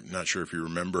I'm not sure if you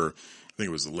remember, I think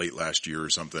it was late last year or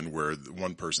something, where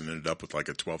one person ended up with like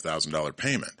a $12,000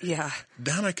 payment. Yeah.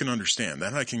 That I can understand.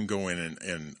 That I can go in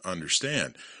and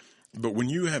understand. But when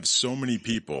you have so many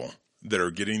people that are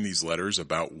getting these letters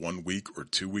about 1 week or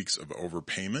 2 weeks of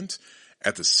overpayment,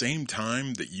 at the same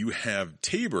time that you have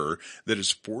Tabor that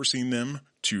is forcing them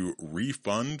to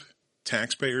refund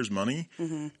taxpayers' money,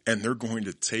 and they're going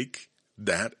to take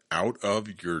that out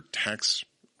of your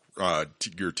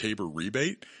your Tabor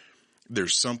rebate,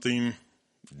 there's something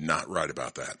not right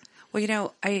about that.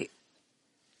 Well,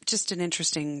 just an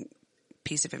interesting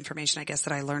piece of information, I guess,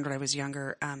 that I learned when I was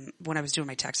younger, when I was doing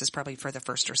my taxes, probably for the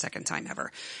first or second time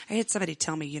ever. I had somebody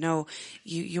tell me,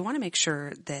 you want to make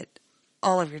sure that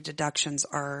all of your deductions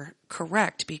are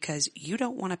correct because you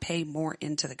don't want to pay more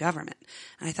into the government.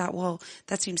 And I thought, well,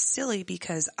 that seems silly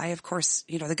because of course,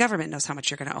 the government knows how much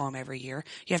you're going to owe them every year.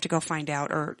 You have to go find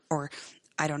out or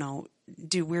I don't know,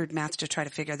 do weird math to try to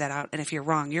figure that out. And if you're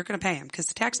wrong, you're going to pay him because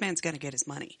the tax man's going to get his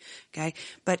money. Okay.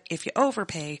 But if you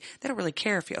overpay, they don't really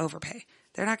care if you overpay.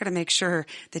 They're not going to make sure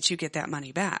that you get that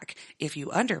money back. If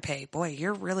you underpay, boy,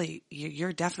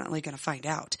 you're definitely going to find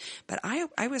out. But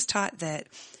I was taught that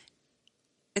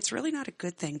it's really not a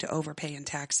good thing to overpay in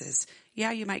taxes.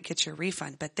 Yeah, you might get your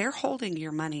refund, but they're holding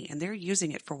your money and they're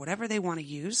using it for whatever they want to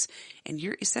use. And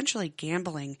you're essentially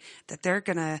gambling that they're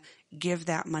going to give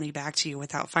that money back to you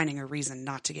without finding a reason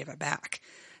not to give it back.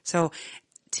 So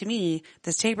to me,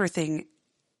 this Tabor thing,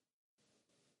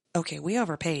 okay, we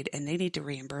overpaid and they need to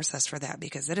reimburse us for that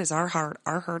because it is our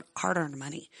hard-earned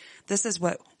money. This is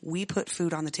what we put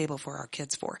food on the table for our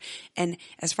kids for. And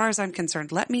as far as I'm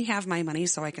concerned, let me have my money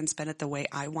so I can spend it the way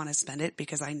I want to spend it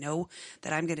because I know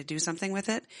that I'm going to do something with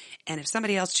it. And if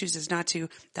somebody else chooses not to,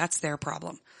 that's their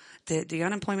problem. The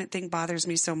unemployment thing bothers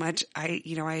me so much.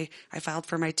 I filed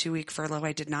for my 2-week furlough.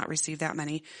 I did not receive that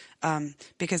money,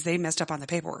 because they messed up on the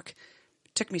paperwork.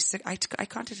 Took me I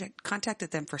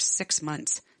contacted them for 6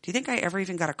 months. Do you think I ever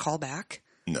even got a call back?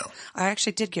 No. I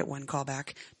actually did get one call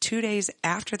back 2 days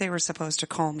after they were supposed to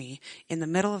call me in the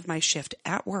middle of my shift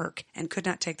at work and could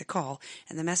not take the call.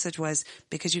 And the message was,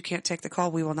 because you can't take the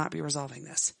call, we will not be resolving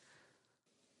this.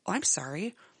 Oh, I'm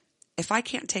sorry. If I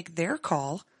can't take their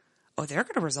call, they're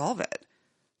going to resolve it.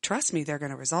 Trust me, they're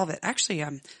going to resolve it. Actually,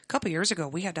 a couple years ago,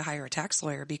 we had to hire a tax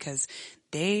lawyer because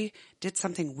they did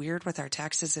something weird with our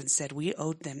taxes and said we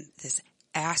owed them this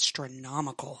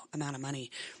astronomical amount of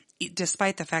money,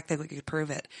 despite the fact that we could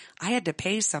prove it. I had to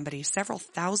pay somebody several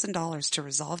 $1,000s to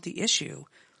resolve the issue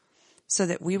so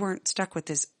that we weren't stuck with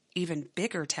this even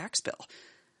bigger tax bill.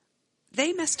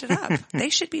 They messed it up. They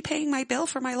should be paying my bill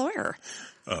for my lawyer.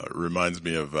 It reminds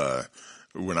me of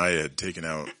when I had taken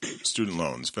out student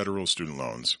loans, federal student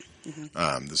loans.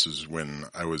 Mm-hmm. This was when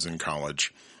I was in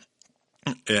college.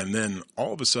 And then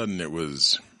all of a sudden it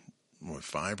was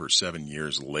 5 or 7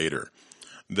 years later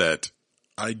that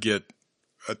I get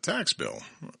a tax bill.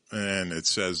 And it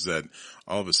says that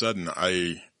all of a sudden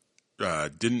I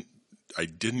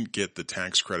didn't get the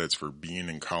tax credits for being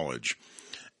in college.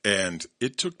 And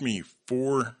it took me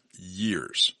 4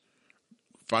 years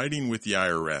fighting with the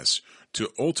IRS to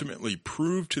ultimately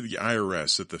prove to the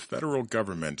IRS that the federal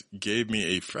government gave me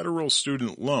a federal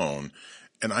student loan,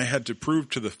 and I had to prove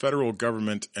to the federal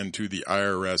government and to the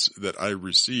IRS that I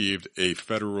received a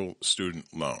federal student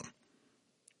loan.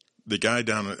 The guy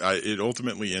it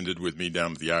ultimately ended with me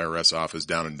down at the IRS office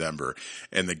down in Denver,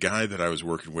 and the guy that I was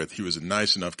working with, he was a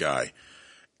nice enough guy.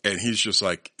 And he's just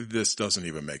like, this doesn't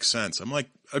even make sense. I'm like,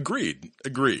 agreed.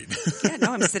 Yeah,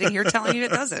 no, I'm sitting here telling you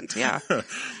it doesn't. Yeah.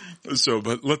 So,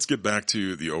 but let's get back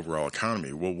to the overall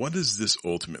economy. Well, what does this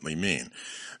ultimately mean?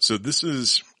 So this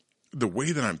is the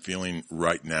way that I'm feeling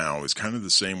right now is kind of the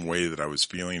same way that I was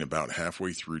feeling about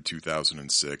halfway through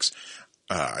 2006.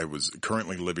 I was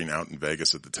currently living out in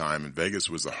Vegas at the time, and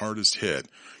Vegas was the hardest hit.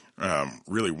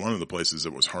 Really one of the places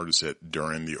that was hardest hit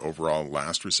during the overall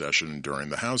last recession during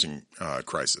the housing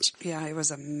crisis. Yeah, it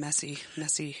was a messy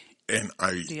and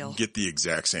I deal. Get the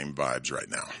exact same vibes right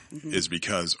now, is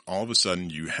because all of a sudden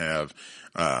you have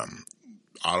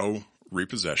auto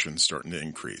repossession starting to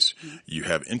increase. Mm-hmm. You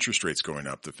have interest rates going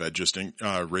up. The Fed just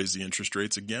raised the interest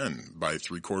rates again by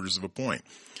 0.75 of a point.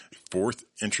 4th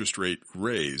interest rate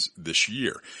raise this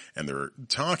year. And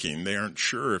they aren't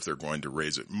sure if they're going to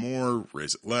raise it more,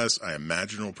 raise it less. I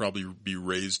imagine it'll probably be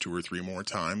raised 2 or 3 more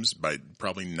times, by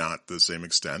probably not the same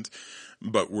extent,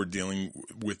 but we're dealing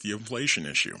with the inflation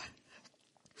issue.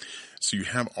 So you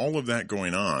have all of that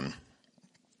going on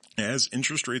as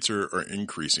interest rates are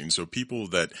increasing. So people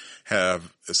that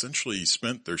have essentially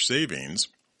spent their savings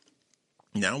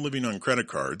now living on credit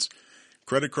cards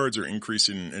are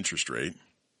increasing in interest rate.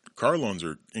 Car loans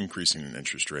are increasing in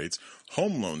interest rates.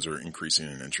 Home loans are increasing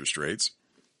in interest rates.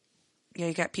 Yeah,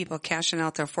 you got people cashing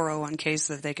out their 401k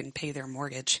so that they can pay their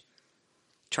mortgage.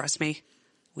 Trust me,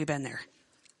 we've been there.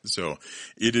 So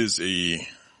it is a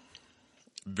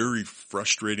very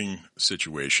frustrating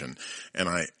situation. And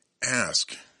I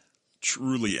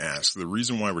truly ask, the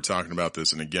reason why we're talking about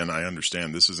this, and again, I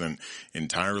understand this isn't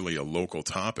entirely a local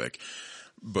topic,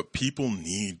 but you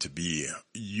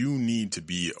need to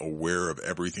be aware of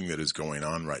everything that is going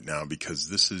on right now,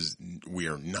 because we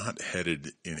are not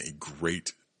headed in a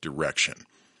great direction.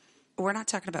 We're not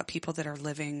talking about people that are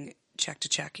living check to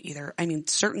check either. I mean,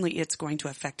 certainly it's going to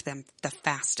affect them the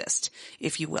fastest,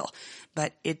 if you will,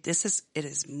 but it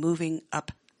is moving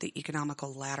up the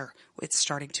economical ladder. It's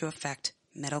starting to affect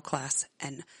middle class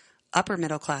and upper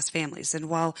middle class families. And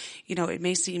while, it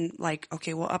may seem like,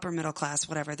 okay, well, upper middle class,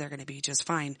 whatever, they're going to be just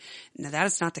fine. No, that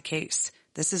is not the case.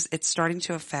 It's starting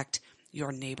to affect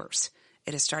your neighbors.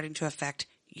 It is starting to affect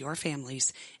your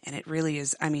families. And it really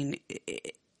is,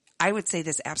 I would say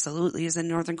this absolutely is a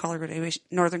Northern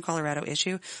Colorado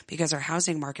issue because our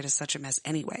housing market is such a mess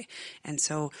anyway. And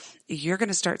so you're going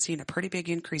to start seeing a pretty big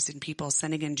increase in people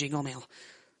sending in jingle mail.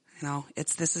 You know,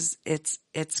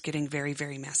 it's getting very,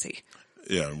 very messy.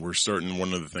 Yeah, we're starting.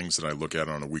 One of the things that I look at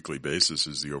on a weekly basis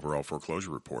is the overall foreclosure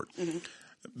report. Mm-hmm.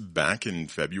 Back in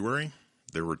February,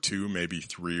 there were 2, maybe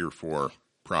 3 or 4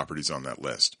 properties on that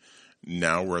list.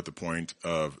 Now we're at the point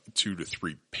of 2 to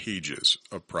 3 pages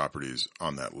of properties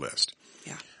on that list.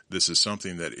 Yeah. This is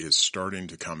something that is starting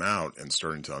to come out and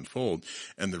starting to unfold.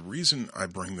 And the reason I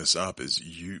bring this up is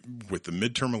with the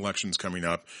midterm elections coming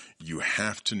up, you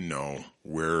have to know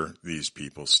where these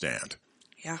people stand.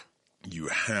 Yeah. You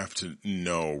have to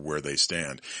know where they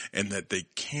stand and that they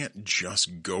can't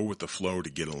just go with the flow to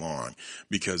get along,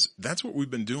 because that's what we've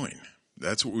been doing.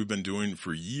 That's what we've been doing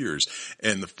for years.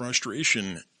 And the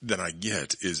frustration that I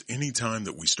get is anytime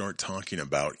that we start talking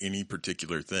about any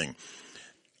particular thing,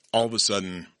 all of a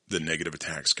sudden the negative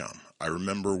attacks come. I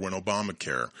remember when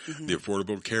Obamacare, the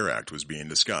Affordable Care Act, was being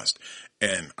discussed.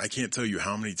 And I can't tell you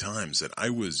how many times that I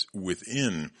was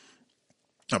within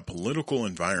a political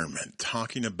environment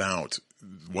talking about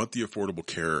what the Affordable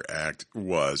Care Act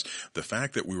was, the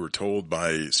fact that we were told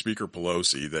by Speaker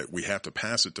Pelosi that we have to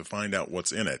pass it to find out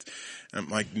what's in it. And I'm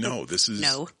like, no, this is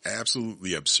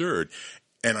absolutely absurd.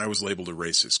 And I was labeled a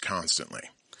racist constantly.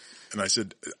 And I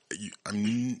said,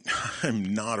 I'm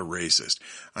not a racist.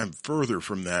 I'm further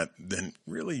from that than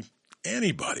really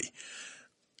anybody.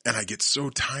 And I get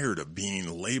so tired of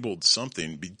being labeled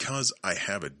something because I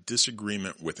have a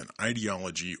disagreement with an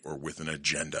ideology or with an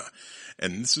agenda.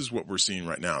 And this is what we're seeing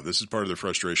right now. This is part of the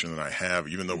frustration that I have,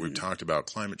 even though we've talked about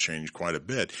climate change quite a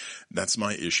bit. That's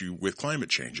my issue with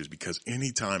climate change, is because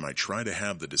anytime I try to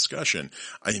have the discussion,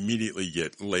 I immediately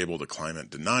get labeled a climate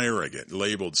denier. I get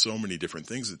labeled so many different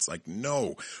things. It's like,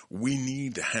 no, we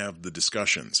need to have the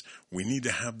discussions. We need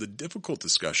to have the difficult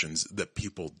discussions that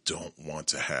people don't want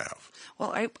to have.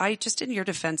 Well, I just, in your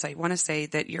defense, I want to say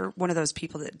that you're one of those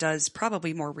people that does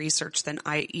probably more research than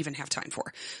I even have time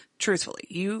for. Truthfully,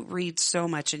 you read so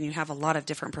much and you have a lot of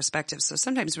different perspectives. So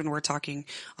sometimes when we're talking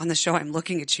on the show, I'm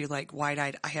looking at you like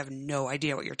wide-eyed. I have no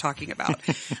idea what you're talking about.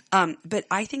 But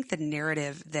I think the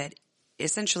narrative that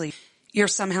essentially you're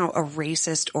somehow a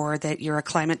racist, or that you're a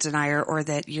climate denier, or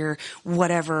that you're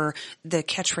whatever the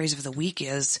catchphrase of the week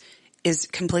is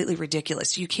completely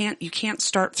ridiculous. You can't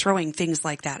start throwing things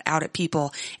like that out at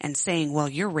people and saying, well,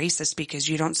 you're racist because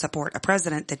you don't support a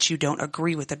president that you don't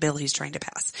agree with the bill he's trying to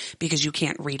pass because you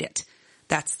can't read it.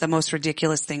 That's the most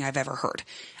ridiculous thing I've ever heard.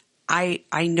 I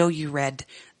know you read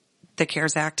the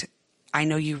CARES Act. I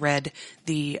know you read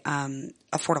the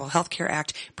Affordable Health Care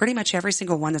Act. Pretty much every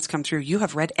single one that's come through, you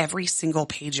have read every single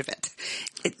page of it.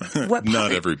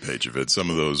 Not every page of it. Some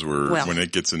of those were, when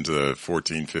it gets into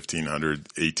 1,400, 1,500,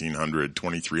 1,800,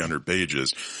 2,300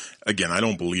 pages. Again, I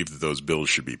don't believe that those bills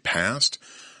should be passed.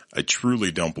 I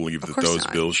truly don't believe that those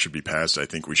bills should be passed. I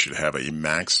think we should have a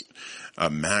max.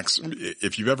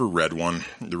 If you've ever read one,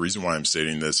 the reason why I'm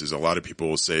stating this is a lot of people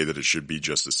will say that it should be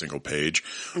just a single page.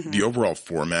 The overall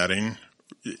formatting,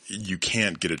 you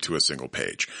can't get it to a single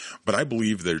page. But I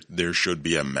believe that there should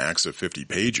be a max of 50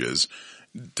 pages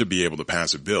to be able to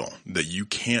pass a bill, that you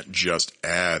can't just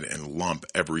add and lump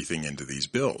everything into these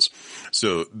bills.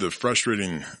 So the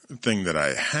frustrating thing that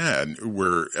I had,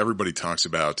 where everybody talks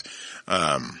about,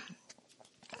 what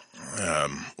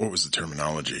was the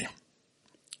terminology?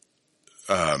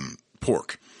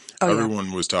 Pork.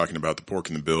 Everyone was talking about the pork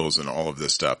in the bills and all of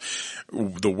this stuff.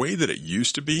 The way that it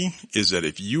used to be is that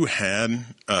if you had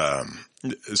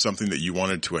something that you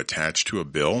wanted to attach to a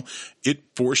bill, it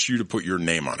forced you to put your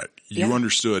name on it. You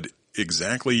understood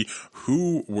exactly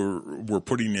who were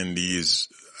putting in these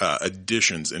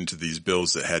additions into these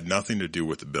bills that had nothing to do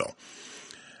with the bill.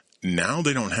 Now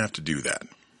they don't have to do that.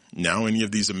 Now any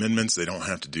of these amendments they don't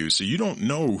have to do. So you don't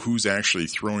know who's actually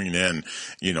throwing in,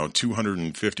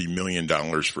 $250 million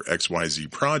for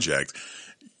XYZ project.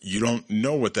 You don't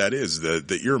know what that is,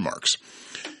 the earmarks.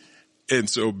 And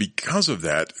so because of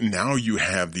that, now you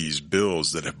have these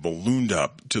bills that have ballooned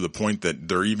up to the point that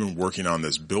they're even working on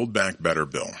this Build Back Better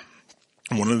bill.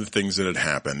 One of the things that had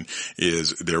happened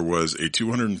is there was a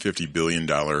 $250 billion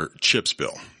CHIPS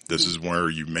bill. This is where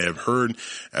you may have heard,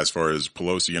 as far as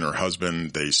Pelosi and her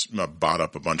husband, they bought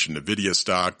up a bunch of NVIDIA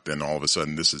stock. Then all of a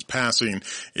sudden this is passing.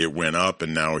 It went up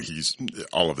and now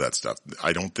all of that stuff.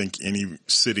 I don't think any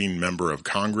sitting member of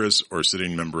Congress or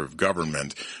sitting member of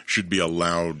government should be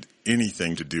allowed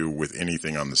anything to do with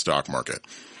anything on the stock market.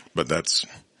 But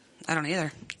I don't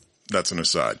either. That's an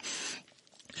aside.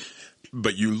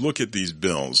 But you look at these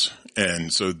bills,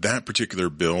 and so that particular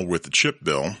bill with the CHIP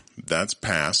bill, that's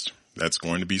passed. that's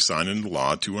going to be signed into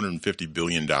law, $250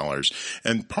 billion.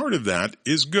 And part of that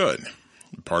is good.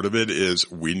 Part of it is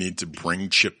we need to bring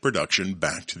chip production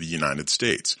back to the United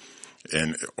States.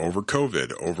 And over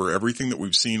COVID, over everything that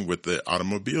we've seen with the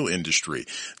automobile industry,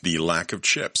 the lack of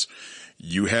chips,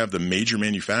 you have the major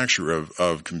manufacturer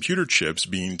of computer chips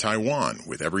being Taiwan,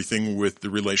 with everything with the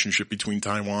relationship between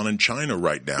Taiwan and China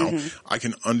right now. I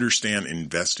can understand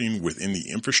investing within the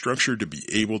infrastructure to be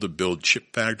able to build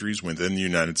chip factories within the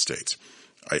United States.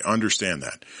 I understand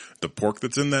that. The pork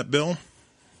that's in that bill,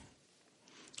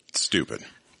 it's stupid.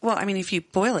 Well, I mean, if you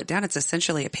boil it down, it's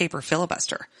essentially a paper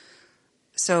filibuster.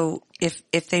 So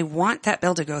if they want that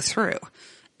bill to go through,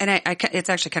 and it's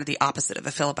actually kind of the opposite of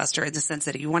a filibuster in the sense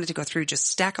that if you want it to go through, just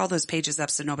stack all those pages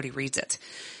up so nobody reads it.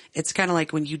 It's kind of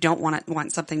like when you don't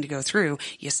want something to go through,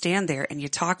 you stand there and you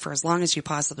talk for as long as you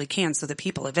possibly can so that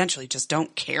people eventually just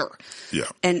don't care. Yeah.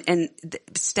 And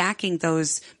stacking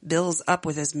those bills up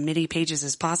with as many pages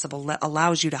as possible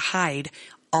allows you to hide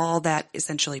all that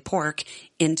essentially pork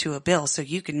into a bill so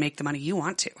you can make the money you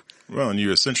want to. Well, and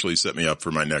you essentially set me up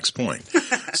for my next point.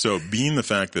 So being the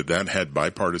fact that had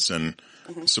bipartisan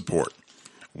support,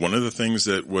 one of the things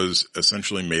that was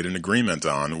essentially made an agreement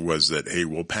on was that, hey,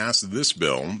 we'll pass this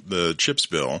bill, the CHIPS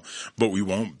bill, but we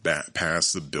won't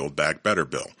pass the Build Back Better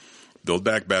bill. Build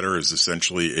Back Better is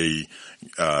essentially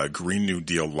a Green New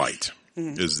Deal light,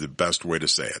 is the best way to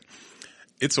say it.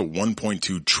 It's a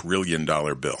 $1.2 trillion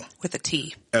bill. With a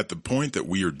T. At the point that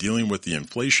we are dealing with the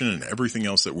inflation and everything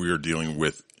else that we are dealing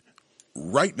with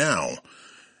right now,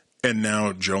 and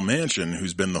now Joe Manchin,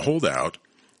 who's been the holdout,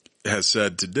 has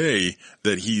said today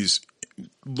that he's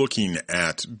looking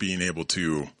at being able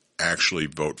to actually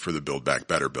vote for the Build Back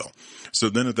Better bill. So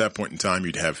then at that point in time,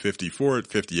 you'd have 50 for it,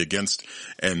 50 against,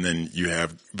 and then you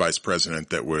have vice president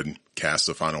that would cast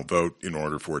the final vote in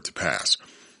order for it to pass.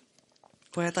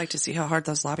 Boy, I'd like to see how hard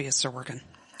those lobbyists are working.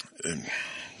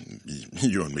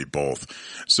 You and me both.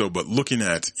 So, but looking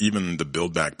at even the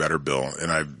Build Back Better bill,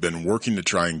 and I've been working to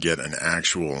try and get an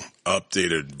actual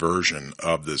updated version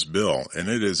of this bill, and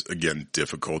it is, again,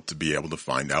 difficult to be able to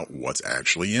find out what's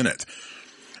actually in it.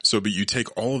 So, but you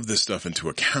take all of this stuff into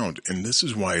account, and this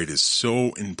is why it is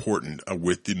so important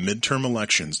with the midterm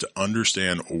elections to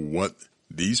understand what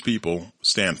these people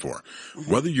stand for.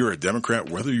 Whether you're a Democrat,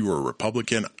 whether you're a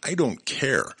Republican, I don't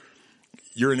care.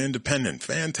 You're an independent.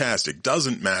 Fantastic.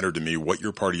 Doesn't matter to me what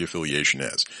your party affiliation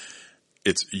is.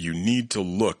 You need to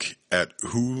look at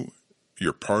who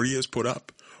your party has put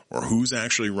up or who's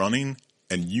actually running,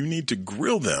 and you need to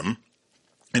grill them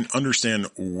and understand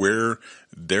where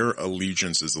their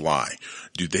allegiances lie.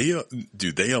 Do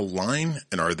they align,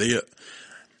 and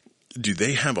do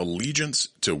they have allegiance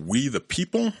to we the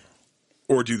people,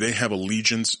 or do they have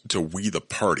allegiance to we the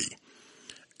party?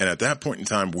 And at that point in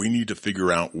time, we need to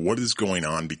figure out what is going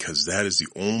on, because that is the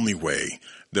only way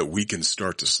that we can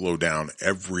start to slow down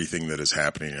everything that is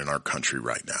happening in our country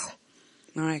right now.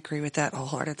 No, I agree with that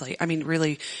wholeheartedly. I mean,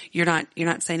 really, you're not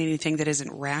saying anything that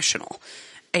isn't rational.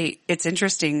 It's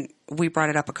interesting. We brought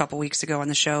it up a couple weeks ago on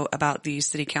the show about the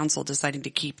city council deciding to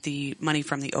keep the money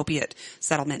from the opiate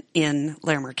settlement in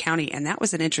Larimer County. And that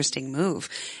was an interesting move.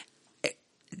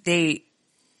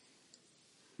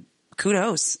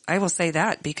 Kudos. I will say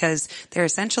that, because they're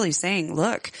essentially saying,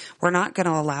 look, we're not going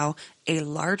to allow a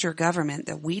larger government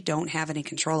that we don't have any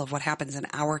control of what happens in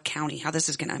our county, how this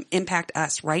is going to impact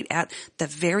us right at the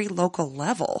very local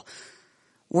level.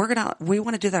 We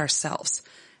want to do that ourselves.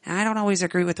 And I don't always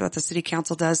agree with what the city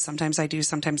council does. Sometimes I do,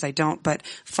 sometimes I don't. But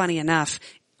funny enough,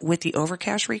 with the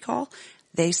overcash recall,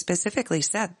 they specifically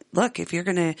said, look, if you're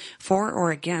going to for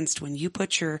or against, when you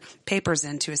put your papers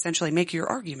in to essentially make your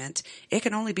argument, it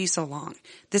can only be so long.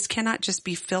 This cannot just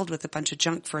be filled with a bunch of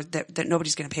junk that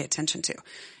nobody's going to pay attention to.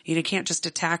 You can't just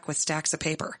attack with stacks of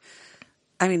paper.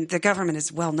 I mean, the government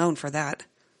is well known for that.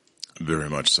 Very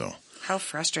much so. How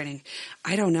frustrating.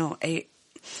 I don't know.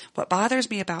 What bothers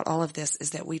me about all of this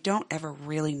is that we don't ever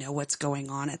really know what's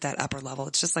going on at that upper level.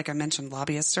 It's just like I mentioned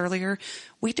lobbyists earlier.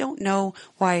 We don't know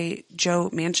why Joe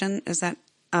Manchin, is that?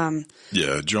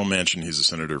 Yeah, Joe Manchin, he's a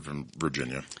senator from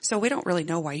Virginia. So we don't really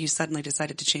know why he suddenly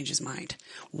decided to change his mind.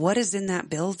 What is in that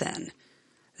bill then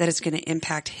that is going to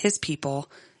impact his people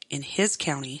in his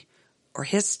county or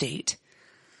his state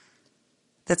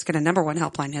that's going to, number one,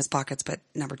 help line his pockets, but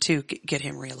number two, get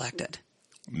him reelected?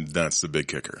 That's the big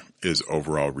kicker, is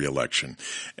overall reelection.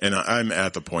 And I'm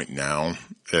at the point now,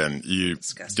 and you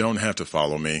don't have to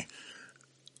follow me.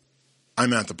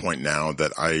 I'm at the point now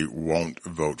that I won't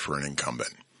vote for an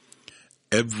incumbent.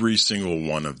 Every single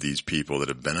one of these people that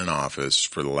have been in office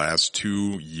for the last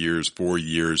 2 years, 4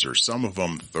 years, or some of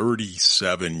them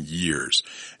 37 years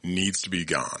needs to be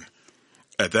gone.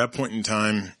 At that point in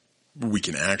time, we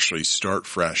can actually start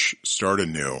fresh, start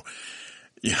anew.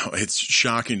 You know, it's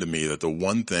shocking to me that the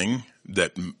one thing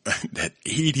that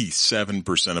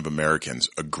 87% of Americans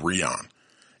agree on,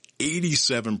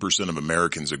 87% of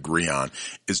Americans agree on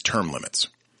is term limits.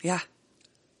 Yeah.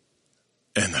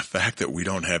 And the fact that we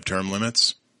don't have term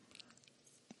limits,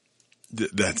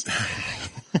 that's...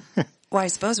 Well, I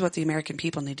suppose what the American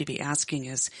people need to be asking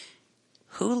is,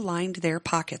 who lined their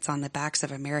pockets on the backs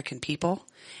of American people?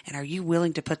 And are you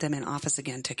willing to put them in office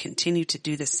again to continue to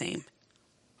do the same?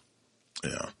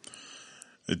 Yeah.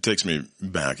 It takes me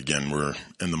back again. We're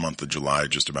in the month of July,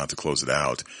 just about to close it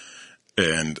out.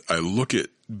 And I look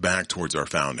back towards our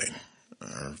founding,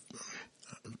 the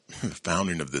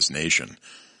founding of this nation.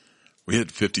 We had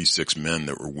 56 men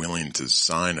that were willing to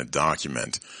sign a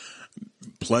document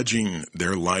pledging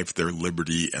their life, their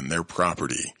liberty, and their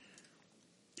property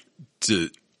to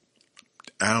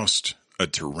oust a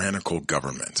tyrannical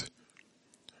government.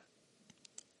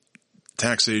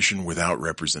 Taxation without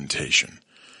representation.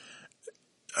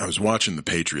 I was watching The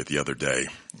Patriot the other day,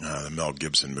 the Mel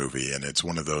Gibson movie, and it's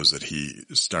one of those that he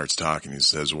starts talking. He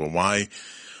says, well, why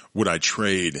would I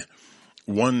trade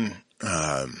a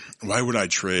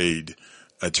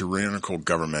tyrannical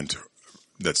government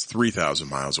that's 3,000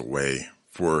 miles away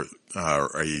for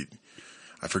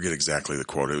I forget exactly the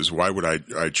quote. It was, why would I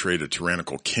trade a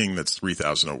tyrannical king that's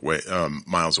 3,000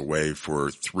 miles away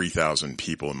for 3,000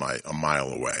 people a mile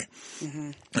away?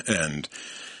 Mm-hmm. And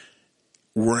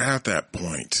we're at that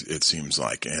point, it seems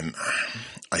like, and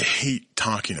I hate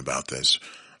talking about this,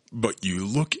 but you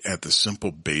look at the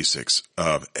simple basics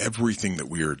of everything that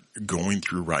we are going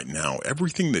through right now,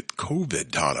 everything that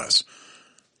COVID taught us.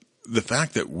 The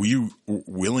fact that we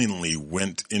willingly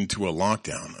went into a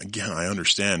lockdown, again, I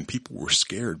understand people were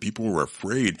scared. People were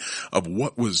afraid of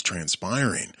what was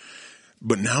transpiring.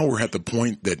 But now we're at the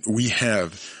point that we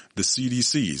have the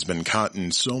CDC's been caught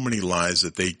in so many lies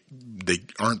that they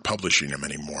aren't publishing them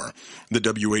anymore. The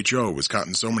WHO was caught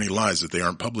in so many lies that they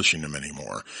aren't publishing them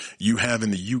anymore. You have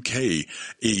in the UK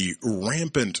a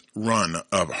rampant run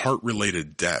of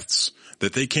heart-related deaths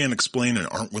that they can't explain and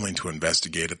aren't willing to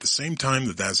investigate at the same time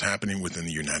that that's happening within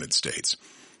the United States.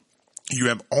 You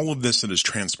have all of this that has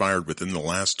transpired within the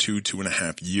last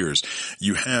 2.5 years.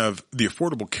 You have the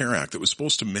Affordable Care Act that was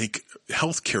supposed to make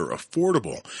healthcare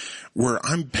affordable, where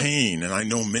I'm paying, and I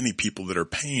know many people that are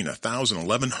paying $1,000,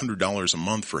 $1,100 a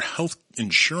month for health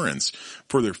insurance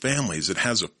for their families. It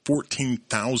has a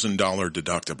 $14,000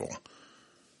 deductible.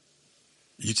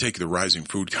 You take the rising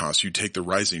food costs, you take the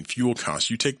rising fuel costs,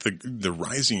 you take the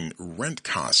rising rent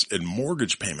costs and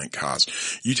mortgage payment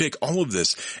costs. You take all of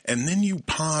this, and then you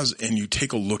pause and you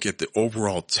take a look at the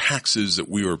overall taxes that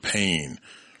we are paying.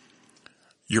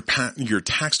 You're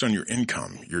taxed on your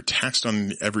income. You're taxed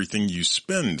on everything you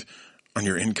spend on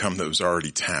your income that was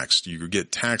already taxed. You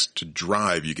get taxed to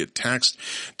drive. You get taxed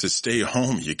to stay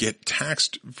home. You get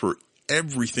taxed for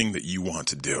everything that you want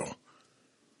to do.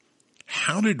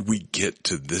 How did we get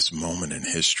to this moment in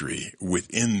history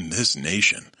within this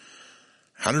nation?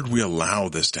 How did we allow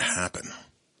this to happen?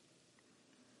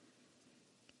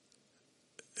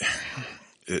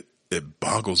 It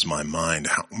boggles my mind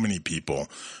how many people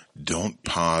don't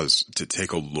pause to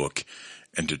take a look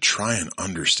and to try and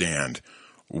understand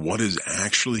what is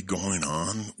actually going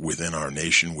on within our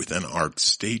nation, within our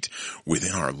state,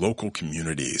 within our local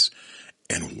communities,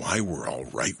 and why we're all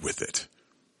right with it.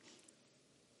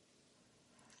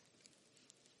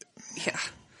 Yeah.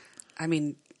 I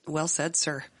mean, well said,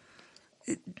 sir.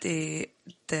 The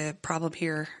problem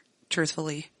here,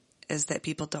 truthfully, is that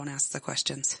people don't ask the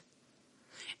questions.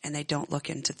 And they don't look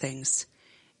into things.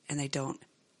 And they don't,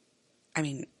 I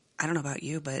mean, I don't know about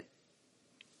you, but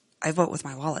I vote with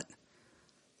my wallet.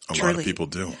 A lot of people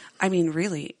do. I mean,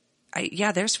 really,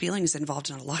 there's feelings involved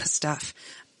in a lot of stuff.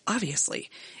 Obviously,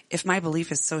 if my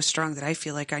belief is so strong that I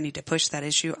feel like I need to push that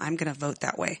issue, I'm going to vote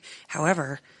that way.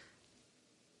 However,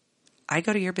 I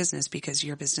go to your business because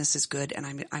your business is good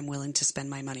and I'm willing to spend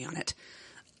my money on it.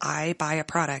 I buy a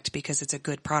product because it's a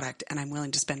good product and I'm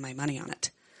willing to spend my money on it.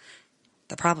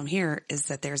 The problem here is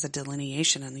that there's a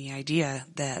delineation in the idea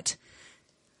that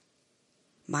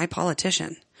my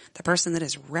politician, the person that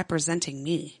is representing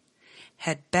me,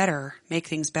 had better make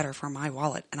things better for my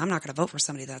wallet. And I'm not going to vote for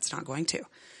somebody that's not going to.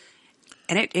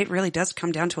 And it really does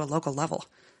come down to a local level.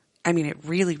 I mean, it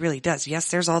really, really does.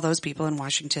 Yes, there's all those people in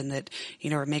Washington that,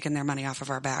 are making their money off of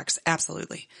our backs.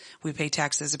 Absolutely. We pay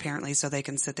taxes apparently so they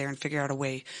can sit there and figure out a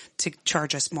way to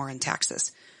charge us more in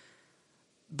taxes.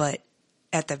 But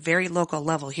at the very local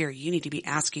level here, you need to be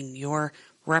asking your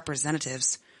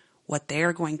representatives what they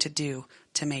are going to do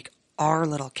to make our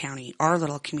little county, our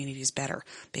little communities better,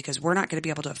 because we're not going to be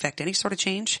able to affect any sort of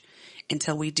change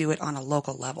until we do it on a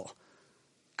local level.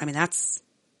 I mean, that's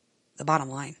the bottom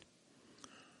line.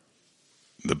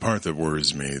 The part that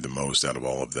worries me the most out of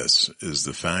all of this is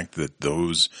the fact that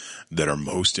those that are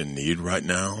most in need right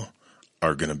now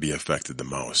are going to be affected the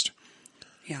most.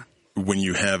 Yeah. When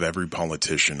you have every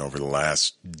politician over the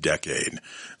last decade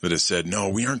that has said, no,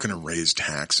 we aren't going to raise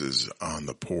taxes on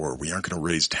the poor. We aren't going to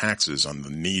raise taxes on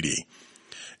the needy.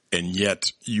 And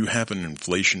yet you have an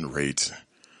inflation rate,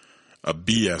 a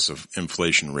BS of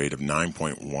inflation rate of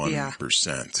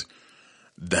 9.1%.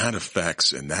 That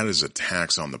affects, and that is a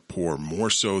tax on the poor more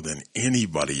so than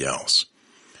anybody else.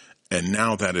 And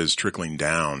now that is trickling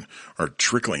down or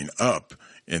trickling up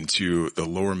into the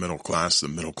lower middle class, the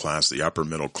middle class, the upper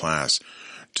middle class,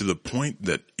 to the point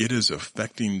that it is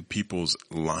affecting people's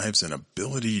lives and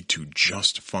ability to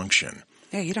just function.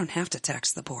 Yeah, you don't have to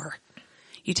tax the poor.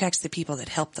 You tax the people that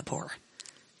help the poor,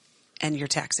 and you're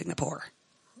taxing the poor.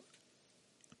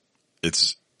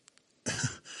 It's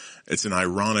an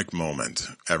ironic moment.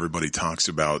 Everybody talks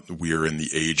about we're in the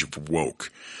age of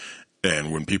woke.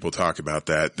 And when people talk about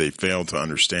that, they fail to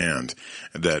understand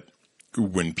that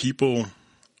when people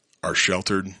are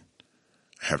sheltered,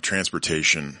 have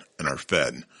transportation, and are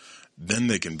fed, then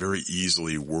they can very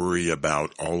easily worry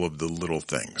about all of the little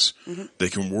things. Mm-hmm. They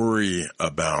can worry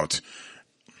about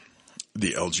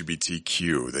the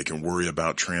LGBTQ. They can worry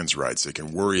about trans rights. They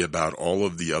can worry about all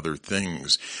of the other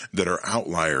things that are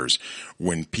outliers.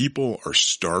 When people are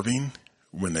starving,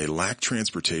 when they lack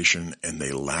transportation and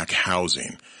they lack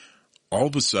housing, all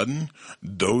of a sudden,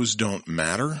 those don't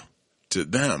matter to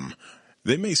them.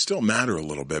 They may still matter a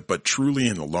little bit, but truly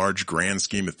in the large grand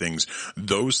scheme of things,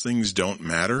 those things don't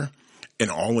matter. And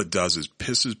all it does is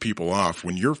pisses people off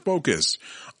when you're focused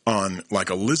on, like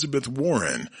Elizabeth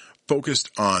Warren, focused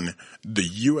on the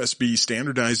USB,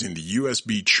 standardizing the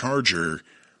USB charger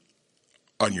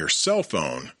on your cell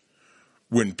phone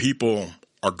when people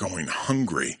are going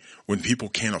hungry, when people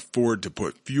can't afford to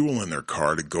put fuel in their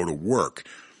car to go to work.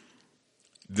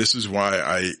 This is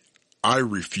why I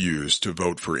refuse to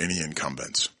vote for any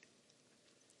incumbents.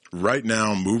 Right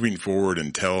now, moving forward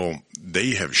until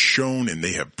they have shown and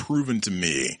they have proven to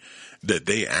me that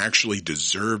they actually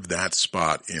deserve that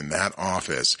spot in that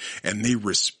office and they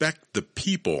respect the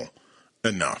people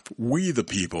enough, we the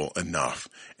people enough,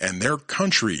 and their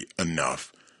country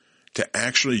enough to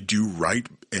actually do right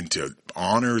and to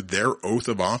honor their oath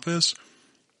of office,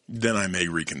 then I may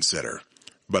reconsider.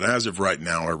 But as of right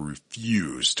now, I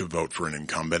refuse to vote for an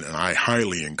incumbent, and I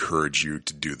highly encourage you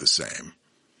to do the same.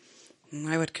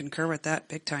 I would concur with that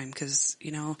big time because,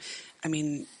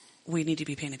 we need to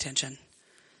be paying attention.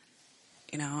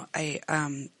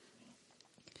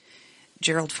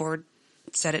 Gerald Ford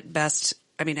said it best.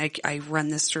 I run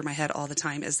this through my head all the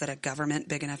time, is that a government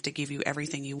big enough to give you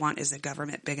everything you want is a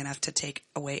government big enough to take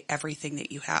away everything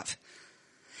that you have.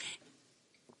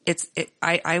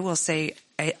 I will say,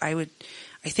 I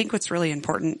think what's really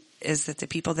important is that the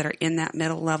people that are in that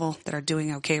middle level that are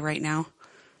doing okay right now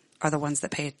are the ones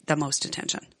that pay the most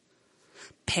attention.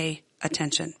 Pay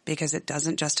attention, because it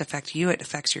doesn't just affect you, it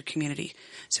affects your community.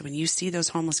 So when you see those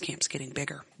homeless camps getting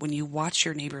bigger, when you watch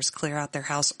your neighbors clear out their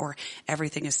house or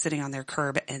everything is sitting on their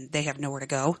curb and they have nowhere to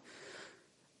go,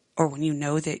 or when you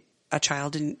know that a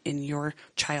child in your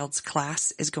child's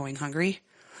class is going hungry,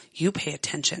 you pay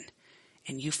attention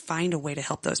and you find a way to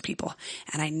help those people.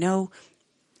 And I know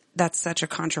that's such a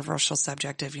controversial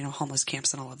subject of, homeless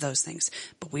camps and all of those things,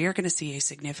 but we are going to see a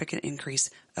significant increase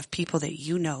of people that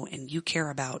you know and you care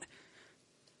about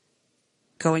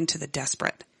going to the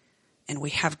desperate, and we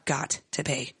have got to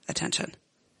pay attention.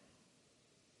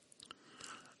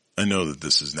 I know that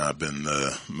this has not been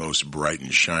the most bright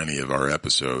and shiny of our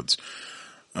episodes,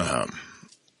 and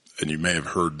you may have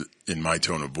heard in my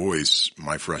tone of voice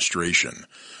my frustration,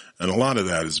 and a lot of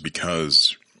that is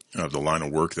because of the line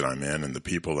of work that I'm in and the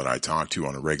people that I talk to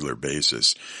on a regular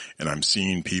basis, and I'm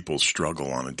seeing people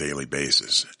struggle on a daily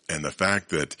basis, and the fact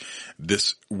that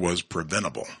this was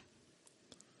preventable.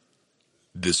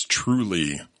 This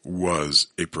truly was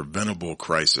a preventable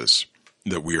crisis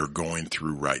that we are going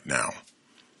through right now.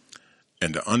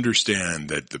 And to understand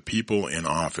that the people in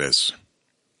office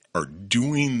are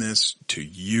doing this to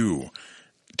you,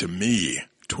 to me,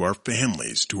 to our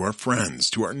families, to our friends,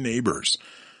 to our neighbors,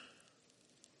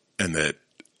 and that,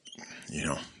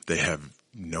 they have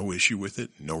no issue with it,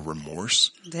 no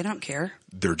remorse. They don't care.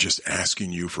 They're just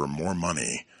asking you for more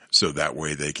money so that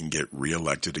way they can get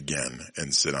reelected again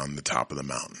and sit on the top of the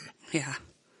mountain. Yeah.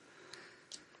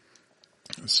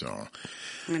 So.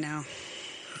 I know.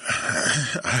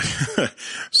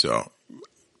 So,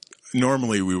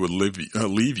 normally we would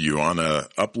leave you on a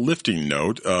uplifting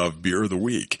note of beer of the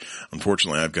week.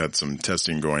 Unfortunately, I've got some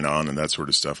testing going on and that sort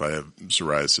of stuff. I have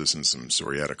psoriasis and some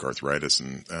psoriatic arthritis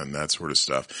and that sort of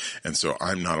stuff. And so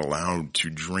I'm not allowed to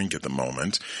drink at the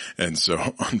moment. And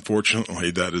so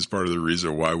unfortunately, that is part of the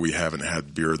reason why we haven't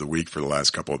had beer of the week for the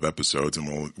last couple of episodes,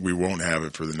 and we won't have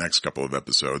it for the next couple of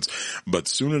episodes. But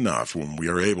soon enough, when we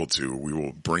are able to, we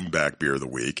will bring back beer of the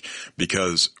week,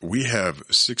 because we have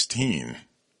 16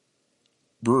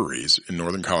 breweries in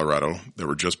northern Colorado that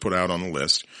were just put out on the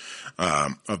list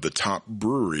of the top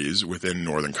breweries within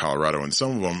northern Colorado, and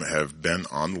some of them have been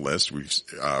on the list.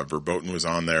 Verboten was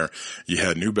on there. You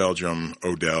had New Belgium,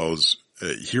 Odell's.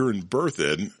 Here in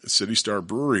Berthoud, City Star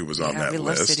Brewery was on that list. We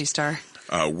love City Star.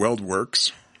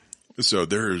 Weldworks. So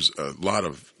there's a lot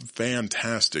of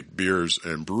fantastic beers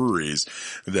and breweries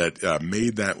that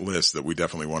made that list that we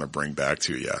definitely want to bring back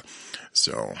to you.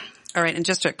 So. All right, and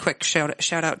just a quick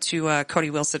shout out to Cody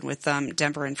Wilson with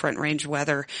Denver and Front Range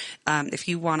Weather. If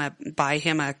you want to buy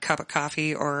him a cup of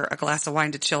coffee or a glass of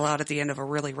wine to chill out at the end of a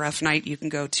really rough night, you can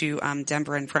go to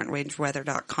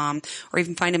denverandfrontrangeweather.com, or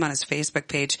even find him on his Facebook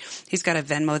page. He's got a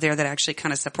Venmo there that actually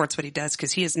kind of supports what he does,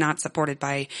 because he is not supported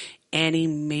by any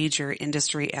major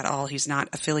industry at all. He's not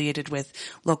affiliated with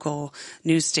local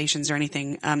news stations or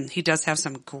anything. He does have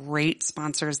some great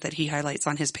sponsors that he highlights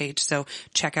on his page, so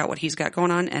check out what he's got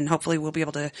going on, and hopefully we'll be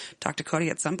able to talk to Cody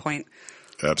at some point.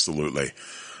 Absolutely.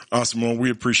 Awesome. Well, we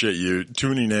appreciate you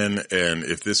tuning in, and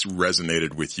if this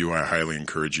resonated with you, I highly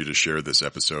encourage you to share this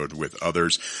episode with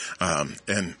others.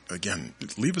 And again,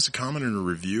 leave us a comment and a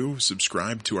review.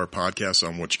 Subscribe to our podcast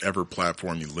on whichever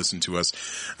platform you listen to us.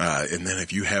 And then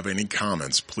if you have any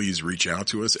comments, please reach out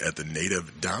to us at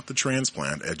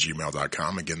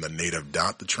thenative.thetransplant@gmail.com. Again,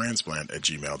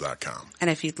 thenative.thetransplant@gmail.com. And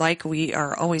if you'd like, we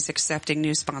are always accepting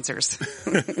new sponsors.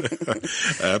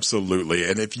 Absolutely.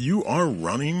 And if you are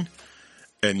running,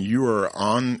 and you are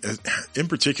on, in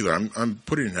particular, I'm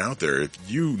putting it out there, if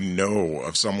you know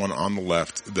of someone on the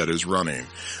left that is running,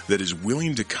 that is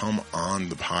willing to come on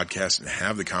the podcast and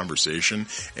have the conversation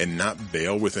and not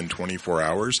bail within 24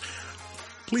 hours,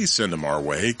 please send them our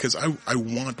way, because I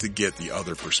want to get the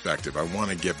other perspective. I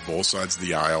want to get both sides of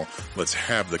the aisle. Let's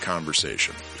have the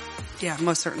conversation. Yeah,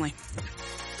 most certainly.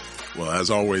 Well,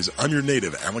 as always, I'm your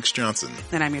native, Alex Johnson.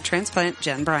 And I'm your transplant,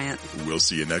 Jen Bryant. We'll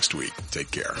see you next week. Take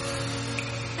care.